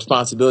the more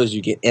responsibilities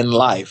you get in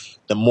life,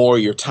 the more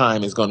your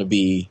time is going to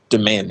be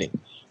demanding.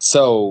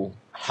 So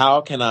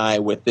how can I,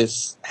 with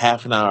this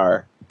half an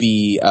hour,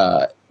 be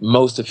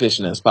most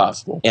efficient as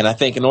possible? And I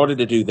think in order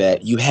to do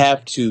that, you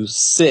have to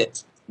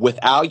sit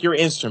without your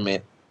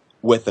instrument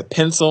with a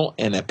pencil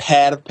and a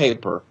pad of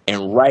paper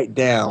and write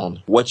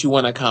down what you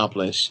want to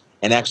accomplish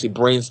and actually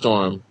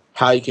brainstorm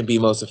how you can be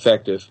most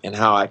effective and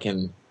how I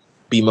can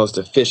be most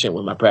efficient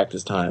with my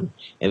practice time.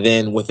 And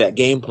then with that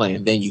game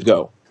plan, then you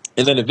go.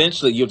 And then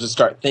eventually you'll just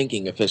start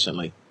thinking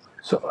efficiently.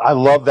 So I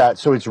love that.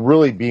 So it's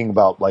really being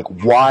about, like,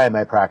 why am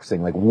I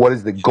practicing? Like, what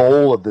is the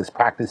goal of this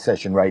practice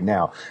session right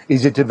now?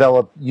 Is it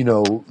develop,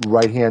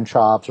 right-hand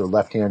chops or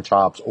left-hand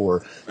chops, or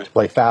to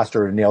play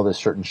faster and nail this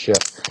certain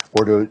shift,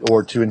 or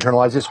to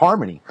internalize this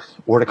harmony,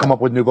 or to come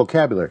up with new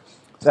vocabulary?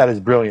 That is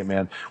brilliant,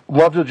 man.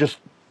 Love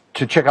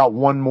to check out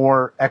one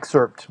more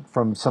excerpt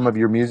from some of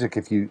your music.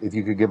 If you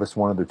could give us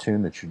one other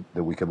tune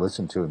that we could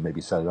listen to and maybe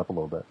set it up a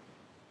little bit.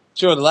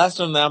 Sure. The last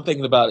one that I'm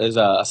thinking about is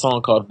a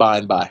song called By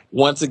and By.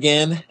 Once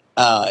again,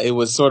 it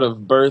was sort of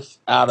birthed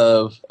out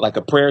of like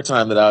a prayer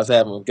time that I was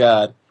having with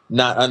God,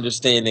 not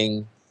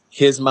understanding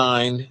his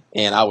mind.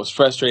 And I was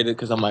frustrated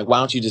because I'm like, why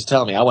don't you just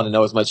tell me? I want to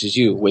know as much as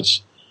you,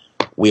 which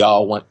we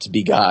all want to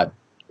be God,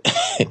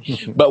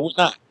 but we're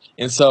not.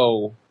 And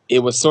so it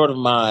was sort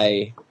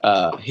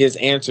of his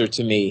answer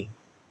to me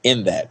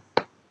in that.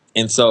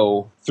 And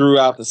so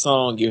throughout the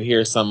song, you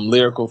hear some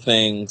lyrical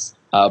things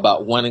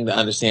about wanting to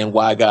understand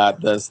why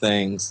God does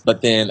things.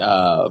 But then,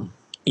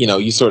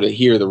 you sort of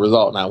hear the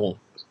result, and I won't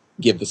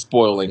give the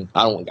spoiling.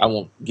 I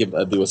won't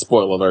do a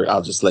spoiler alert.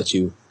 I'll just let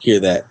you hear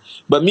that.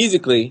 But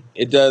musically,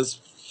 it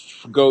does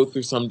go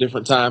through some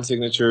different time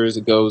signatures.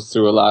 It goes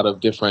through a lot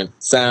of different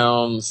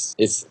sounds.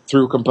 It's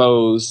through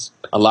composed,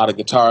 a lot of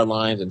guitar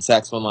lines and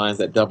saxophone lines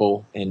that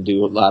double and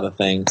do a lot of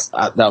things.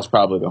 That was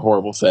probably the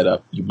horrible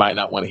setup. You might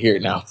not want to hear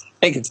it now. I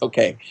think it's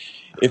okay.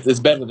 It's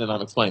better than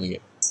I'm explaining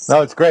it.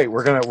 No, it's great.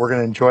 We're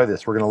gonna enjoy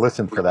this. We're gonna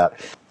listen for that.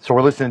 So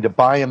we're listening to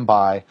By and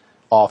By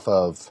off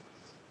of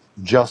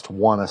Just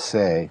Wanna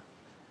Say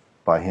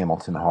by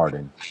Hamilton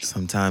Hardin.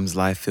 Sometimes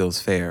life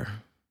feels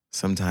fair.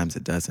 Sometimes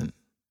it doesn't.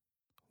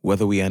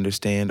 Whether we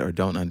understand or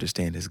don't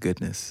understand his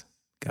goodness,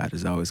 God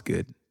is always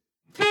good.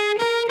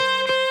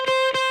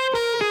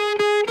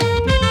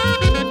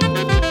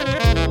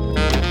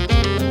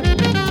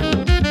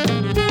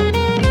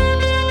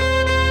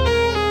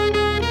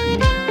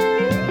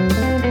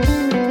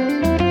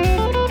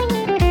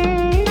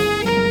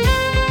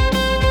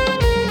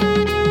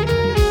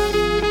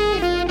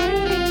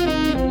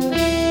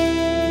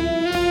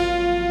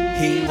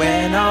 He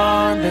went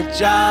on the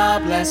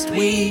job last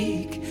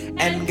week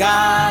and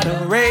got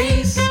a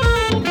raise. She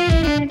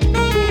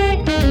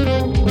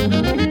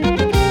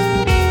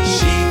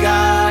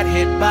got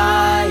hit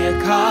by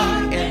a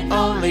car and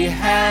only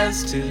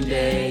has 2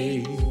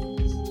 days.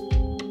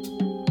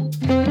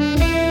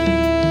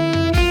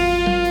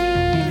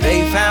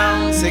 They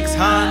found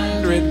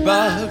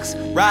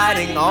 $600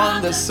 riding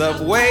on the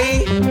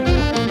subway.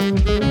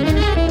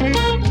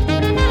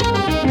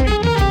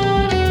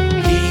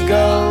 He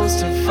goes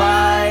to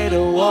fight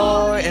a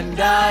war and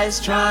dies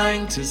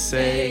trying to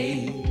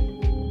save.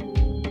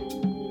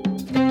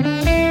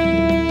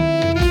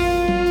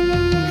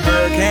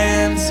 Her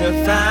cancer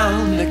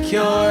found the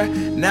cure,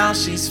 now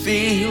she's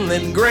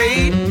feeling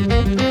great.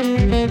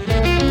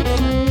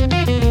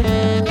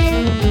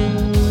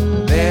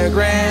 Their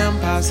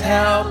grandpa's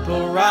help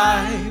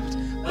arrived,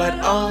 but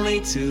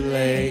only too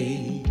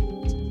late.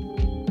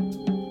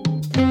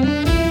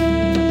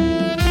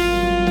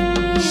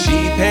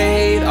 She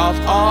paid off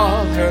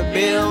all her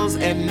bills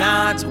and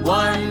not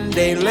one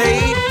day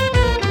late.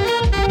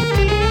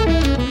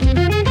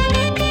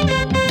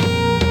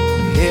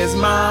 His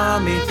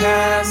mommy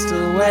passed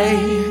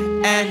away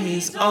and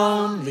he's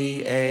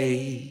only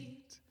 8.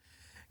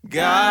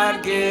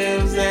 God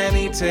gives and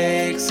he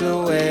takes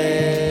away.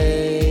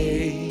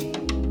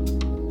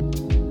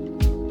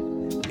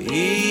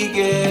 He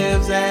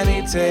gives and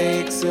he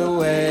takes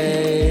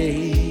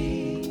away.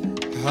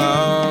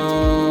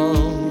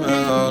 Oh,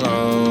 oh,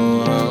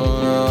 oh,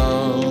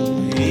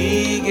 oh.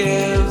 He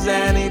gives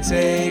and he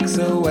takes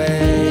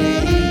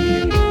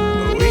away.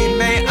 We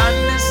may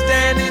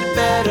understand it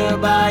better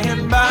by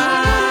and by.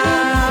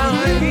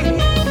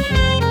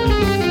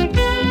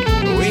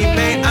 We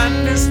may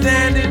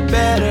understand it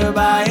better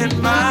by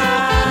and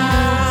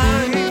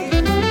by.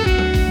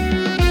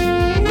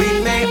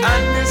 We may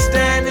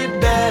understand it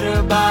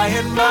better by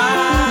and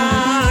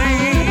by.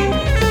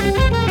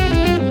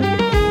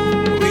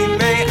 We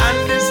may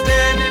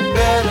understand it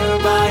better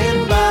by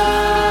and by.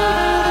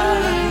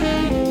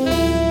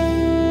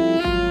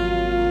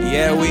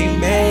 Yeah, we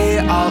may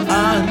all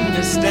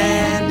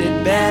understand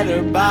it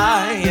better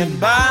by and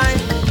by.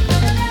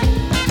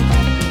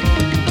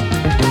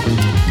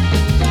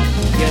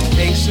 Get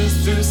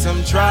patience through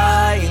some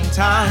trying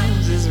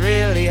times is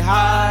really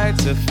hard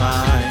to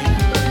find.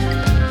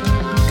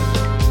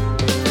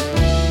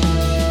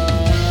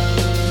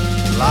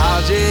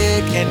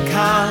 Logic and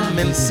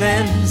common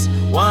sense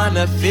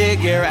wanna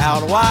figure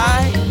out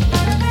why.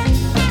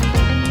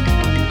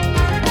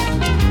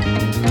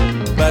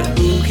 But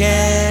who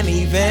can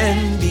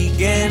even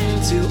begin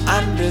to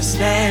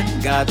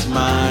understand God's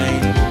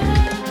mind?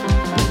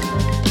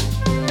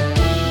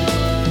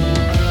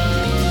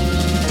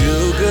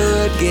 Do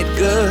good, get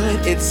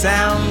good, it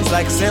sounds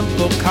like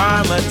simple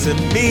karma to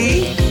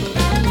me.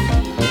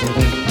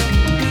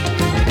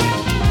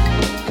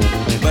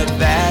 But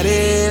that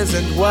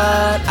isn't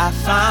what I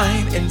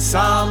find in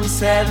Psalm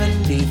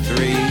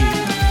 73.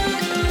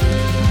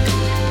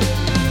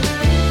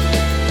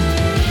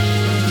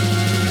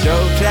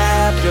 Job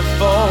chapter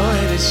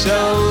 4, it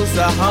shows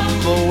a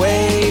humble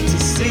way to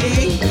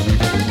see.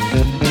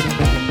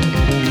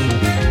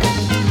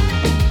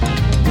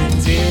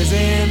 Tears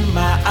in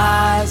my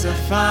eyes are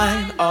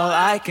fine, all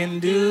I can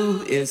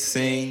do is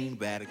sing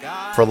that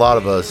God. For a lot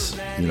of us,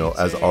 you know,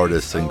 as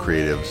artists and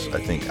creatives, I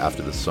think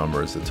after the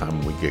summer is the time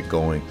when we get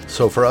going.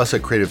 So for us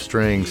at Creative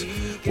Strings,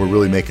 we're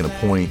really making a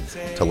point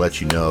to let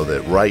you know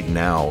that right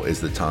now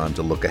is the time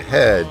to look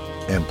ahead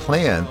and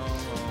plan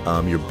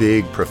your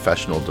big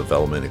professional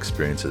development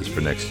experiences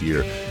for next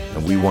year.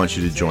 And we want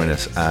you to join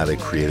us at a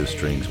Creative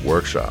Strings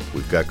workshop.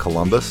 We've got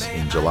Columbus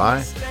in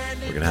July.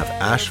 We're going to have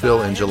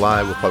Asheville in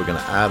July. We're probably going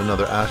to add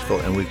another Asheville.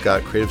 And we've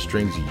got Creative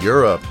Strings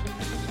Europe.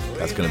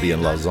 That's going to be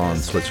in Lausanne,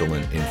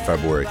 Switzerland in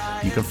February.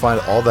 You can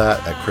find all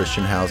that at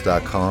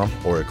christianhouse.com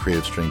or at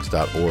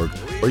creativestrings.org.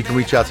 Or you can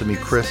reach out to me,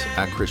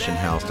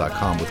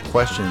 chris@christianhouse.com, with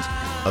questions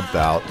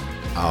about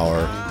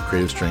our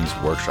Creative Strings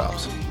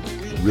workshops.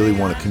 We really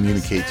want to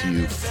communicate to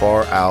you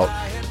far out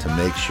to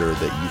make sure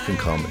that you can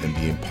come and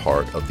be a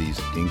part of these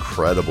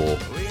incredible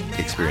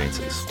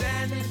experiences.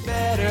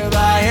 Better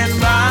by and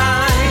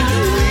by,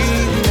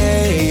 we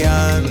may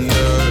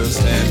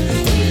understand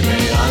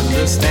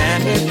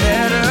it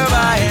better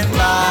by and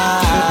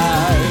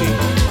by.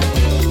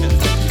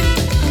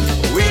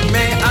 We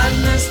may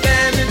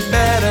understand it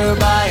better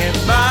by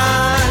and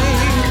by.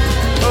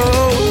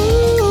 Oh,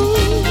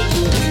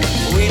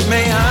 we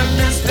may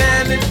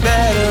understand it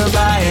better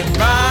by and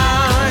by.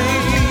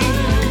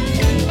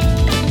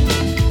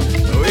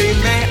 We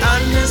may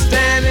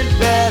understand it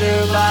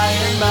better by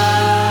and by.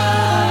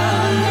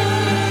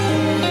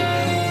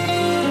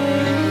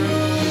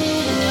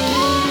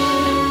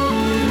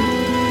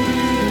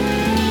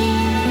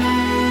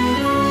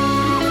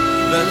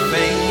 The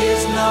thing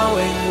is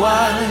knowing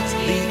what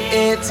the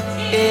it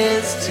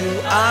is to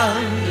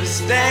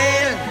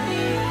understand.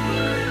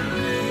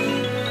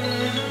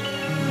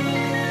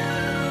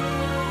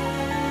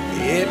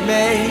 It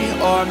may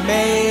or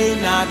may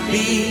not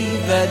be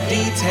the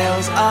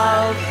details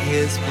of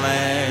his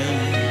plan.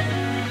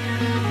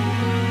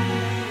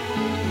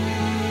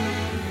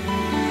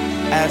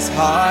 As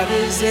hard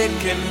as it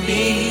can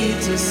be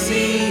to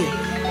see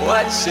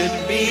what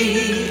should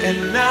be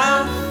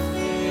enough,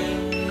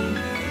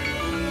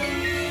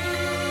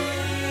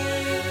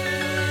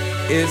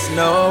 is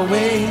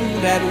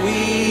knowing that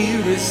we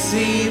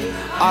receive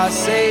our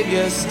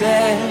Savior's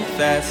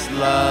steadfast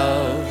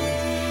love.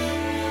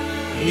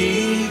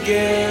 He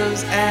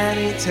gives and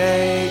he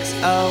takes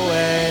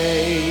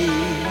away.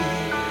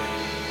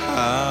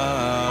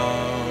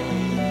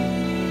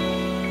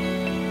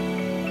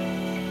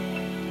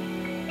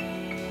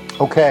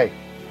 Okay.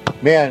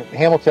 Man,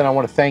 Hamilton, I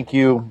want to thank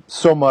you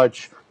so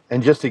much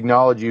and just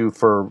acknowledge you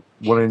for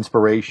what an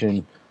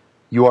inspiration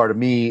you are to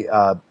me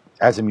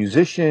as a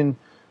musician,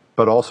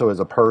 but also as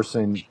a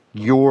person.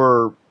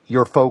 Your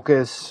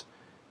focus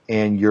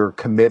and your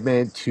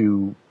commitment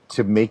to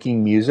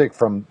making music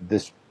from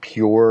this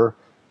pure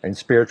and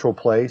spiritual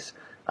place,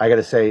 I got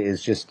to say,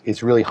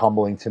 it's really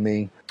humbling to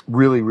me.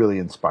 Really, really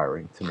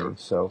inspiring to me.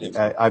 So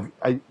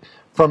I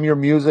from your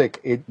music,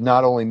 it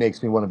not only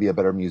makes me want to be a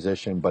better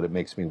musician, but it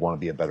makes me want to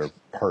be a better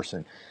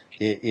person.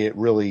 It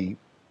really,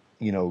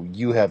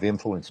 you have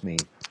influenced me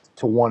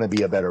to want to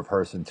be a better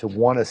person, to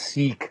want to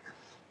seek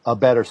a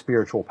better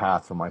spiritual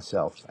path for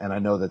myself. And I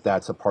know that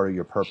that's a part of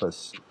your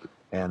purpose.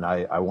 And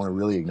I want to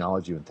really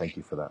acknowledge you and thank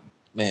you for that.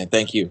 Man,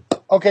 thank you.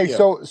 Okay,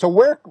 so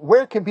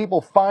where can people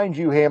find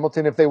you,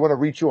 Hamilton, if they want to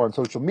reach you on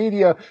social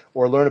media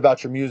or learn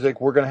about your music?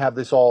 We're going to have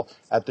this all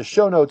at the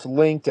show notes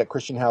linked at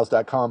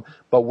christianhouse.com.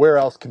 But where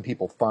else can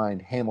people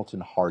find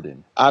Hamilton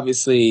Hardin?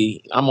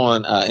 Obviously, I'm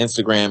on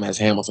Instagram as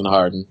Hamilton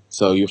Hardin,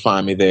 so you'll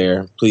find me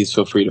there. Please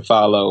feel free to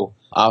follow.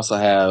 I also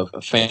have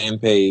a fan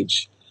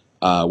page,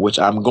 which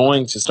I'm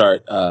going to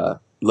start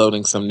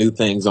loading some new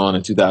things on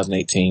in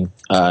 2018,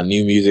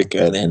 new music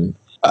and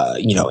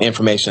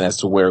information as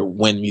to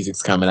when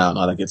music's coming out and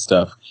all that good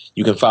stuff.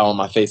 You can follow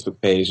my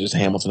Facebook page, just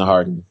Hamilton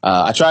Hardin.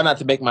 I try not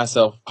to make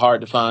myself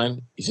hard to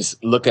find. You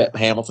just look at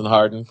Hamilton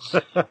Hardin,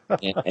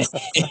 and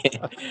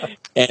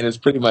it's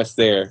pretty much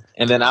there.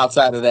 And then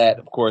outside of that,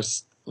 of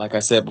course, like I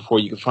said before,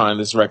 you can find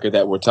this record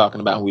that we're talking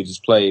about, we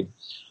just played,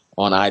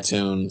 on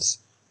iTunes,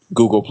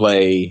 Google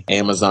Play,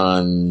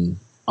 Amazon,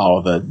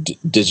 all the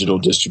digital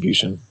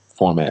distribution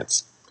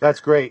formats. That's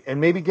great.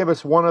 And maybe give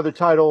us one other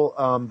title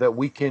that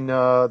we can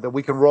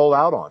roll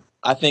out on.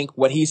 I think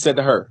What He Said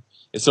to Her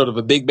is sort of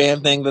a big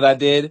band thing that I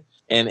did,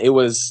 and it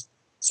was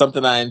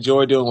something I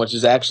enjoy doing, which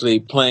is actually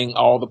playing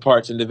all the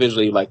parts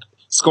individually, like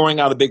scoring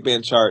out a big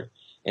band chart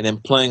and then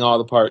playing all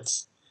the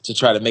parts to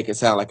try to make it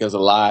sound like it was a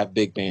live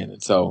big band.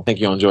 And so I think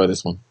you'll enjoy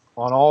this one.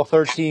 On all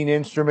 13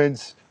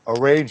 instruments,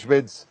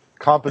 arrangements,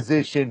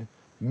 composition,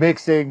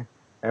 mixing,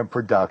 and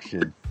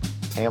production.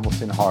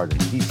 Hamilton Hardin,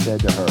 He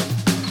Said to Her.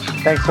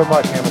 Thanks so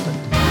much, Hamilton.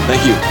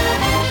 Thank you.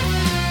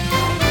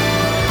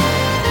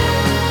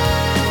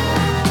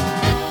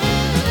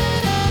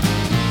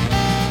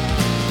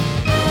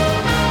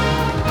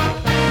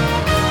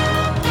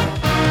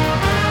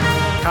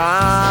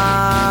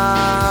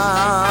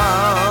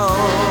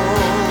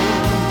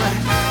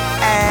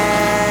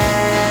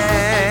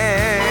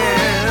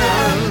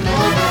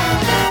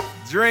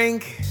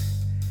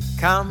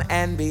 Come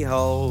and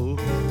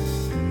behold.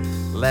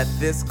 Let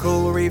this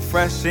cool,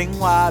 refreshing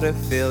water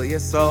fill your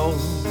soul.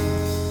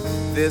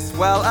 This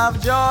well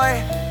of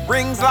joy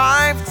brings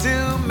life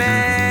to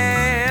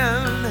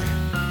man.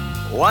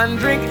 One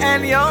drink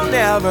and you'll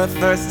never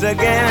thirst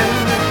again.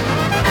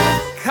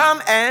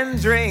 Come and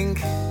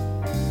drink,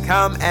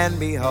 come and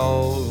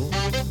behold.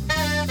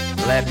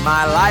 Let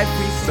my life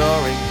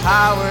restoring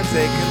power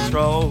take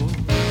control.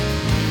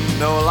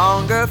 No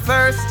longer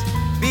thirst,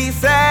 be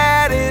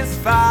satisfied.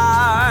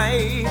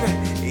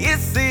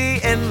 It's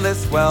the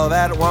endless well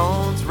that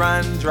won't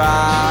run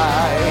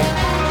dry.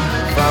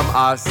 From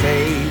our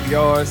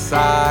Savior's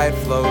side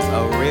flows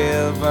a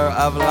river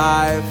of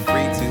life,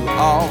 free to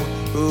all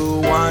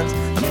who want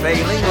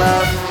unfailing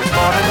love. It's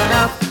more than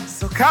enough,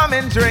 so come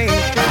and drink,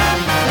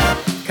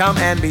 come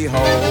and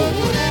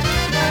behold.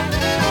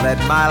 Let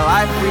my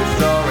life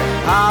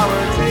restoring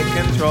power take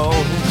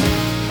control.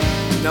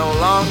 No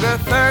longer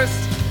thirst,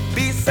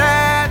 be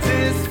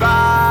satisfied.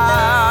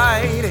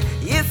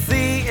 It's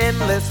the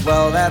endless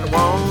well that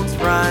won't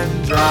run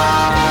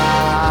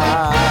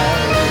dry.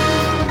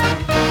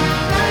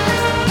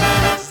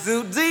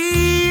 So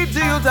dee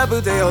doo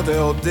double dale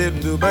dale dim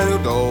do bedo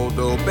do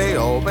do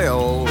beo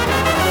beo.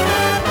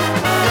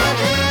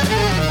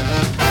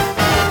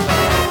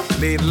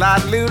 Lead la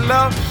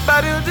lulo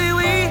badu dee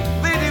wee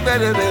bidi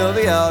bedu dale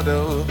the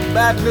auto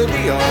badu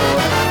dee oh.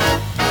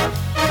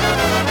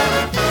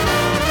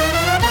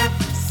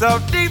 So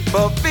deep,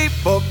 beep,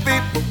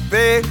 beep,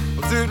 beep,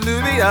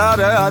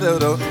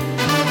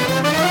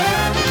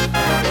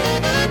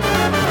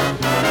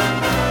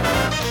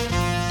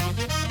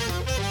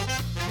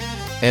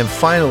 And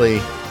finally,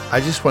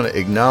 I just want to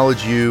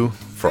acknowledge you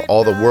for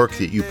all the work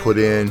that you put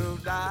in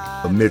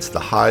amidst the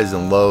highs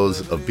and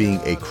lows of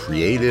being a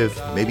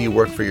creative. Maybe you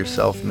work for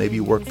yourself, maybe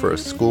you work for a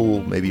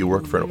school, maybe you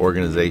work for an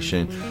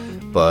organization,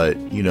 but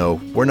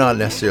we're not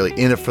necessarily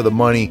in it for the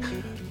money.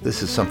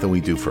 This is something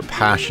we do for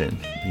passion.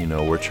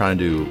 We're trying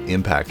to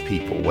impact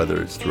people, whether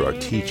it's through our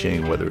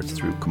teaching, whether it's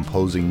through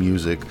composing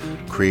music,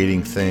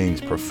 creating things,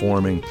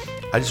 performing.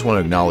 I just want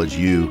to acknowledge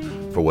you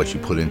for what you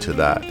put into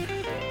that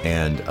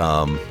and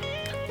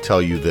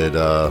tell you that,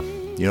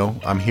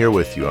 I'm here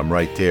with you. I'm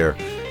right there.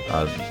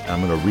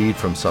 I'm going to read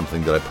from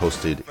something that I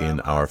posted in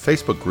our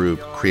Facebook group,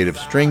 Creative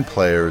String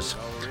Players,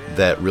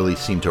 that really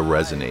seemed to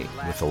resonate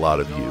with a lot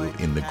of you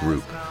in the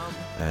group.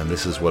 And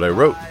this is what I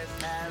wrote.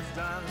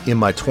 In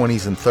my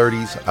 20s and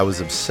 30s, I was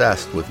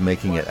obsessed with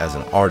making it as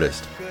an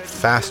artist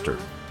faster,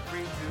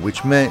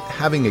 which meant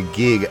having a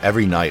gig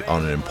every night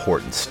on an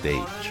important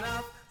stage.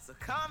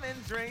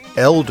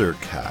 Elder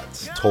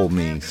cats told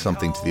me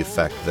something to the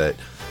effect that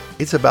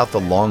it's about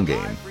the long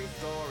game,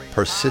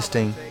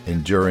 persisting,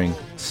 enduring,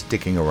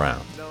 sticking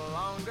around.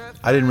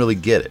 I didn't really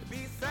get it.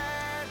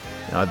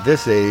 Now at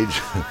this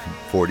age,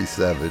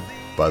 47,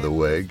 by the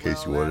way, in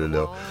case you wanted to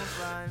know,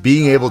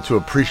 being able to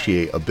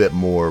appreciate a bit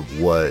more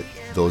what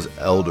those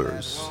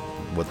elders,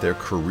 what their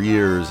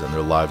careers and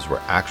their lives were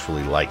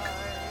actually like,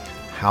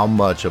 how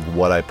much of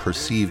what I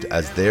perceived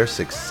as their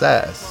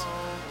success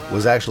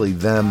was actually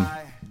them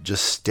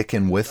just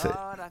sticking with it.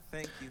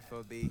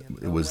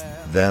 It was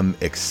them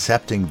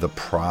accepting the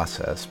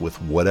process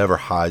with whatever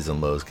highs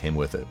and lows came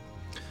with it.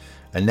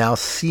 And now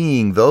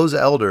seeing those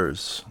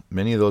elders,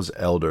 many of those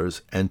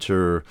elders,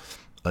 enter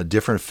a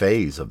different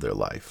phase of their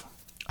life.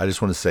 I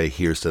just want to say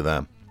here's to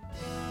them.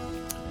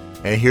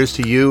 And here's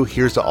to you,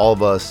 here's to all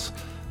of us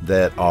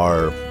that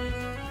are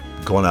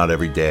going out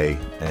every day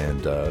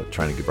and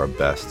trying to give our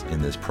best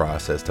in this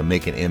process to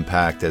make an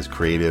impact as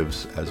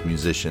creatives, as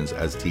musicians,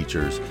 as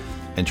teachers,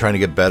 and trying to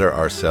get better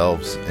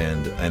ourselves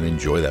and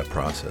enjoy that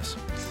process.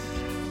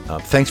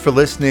 Thanks for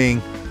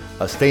listening.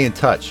 Stay in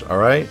touch, all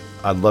right?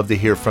 I'd love to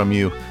hear from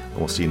you, and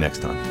we'll see you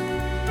next time.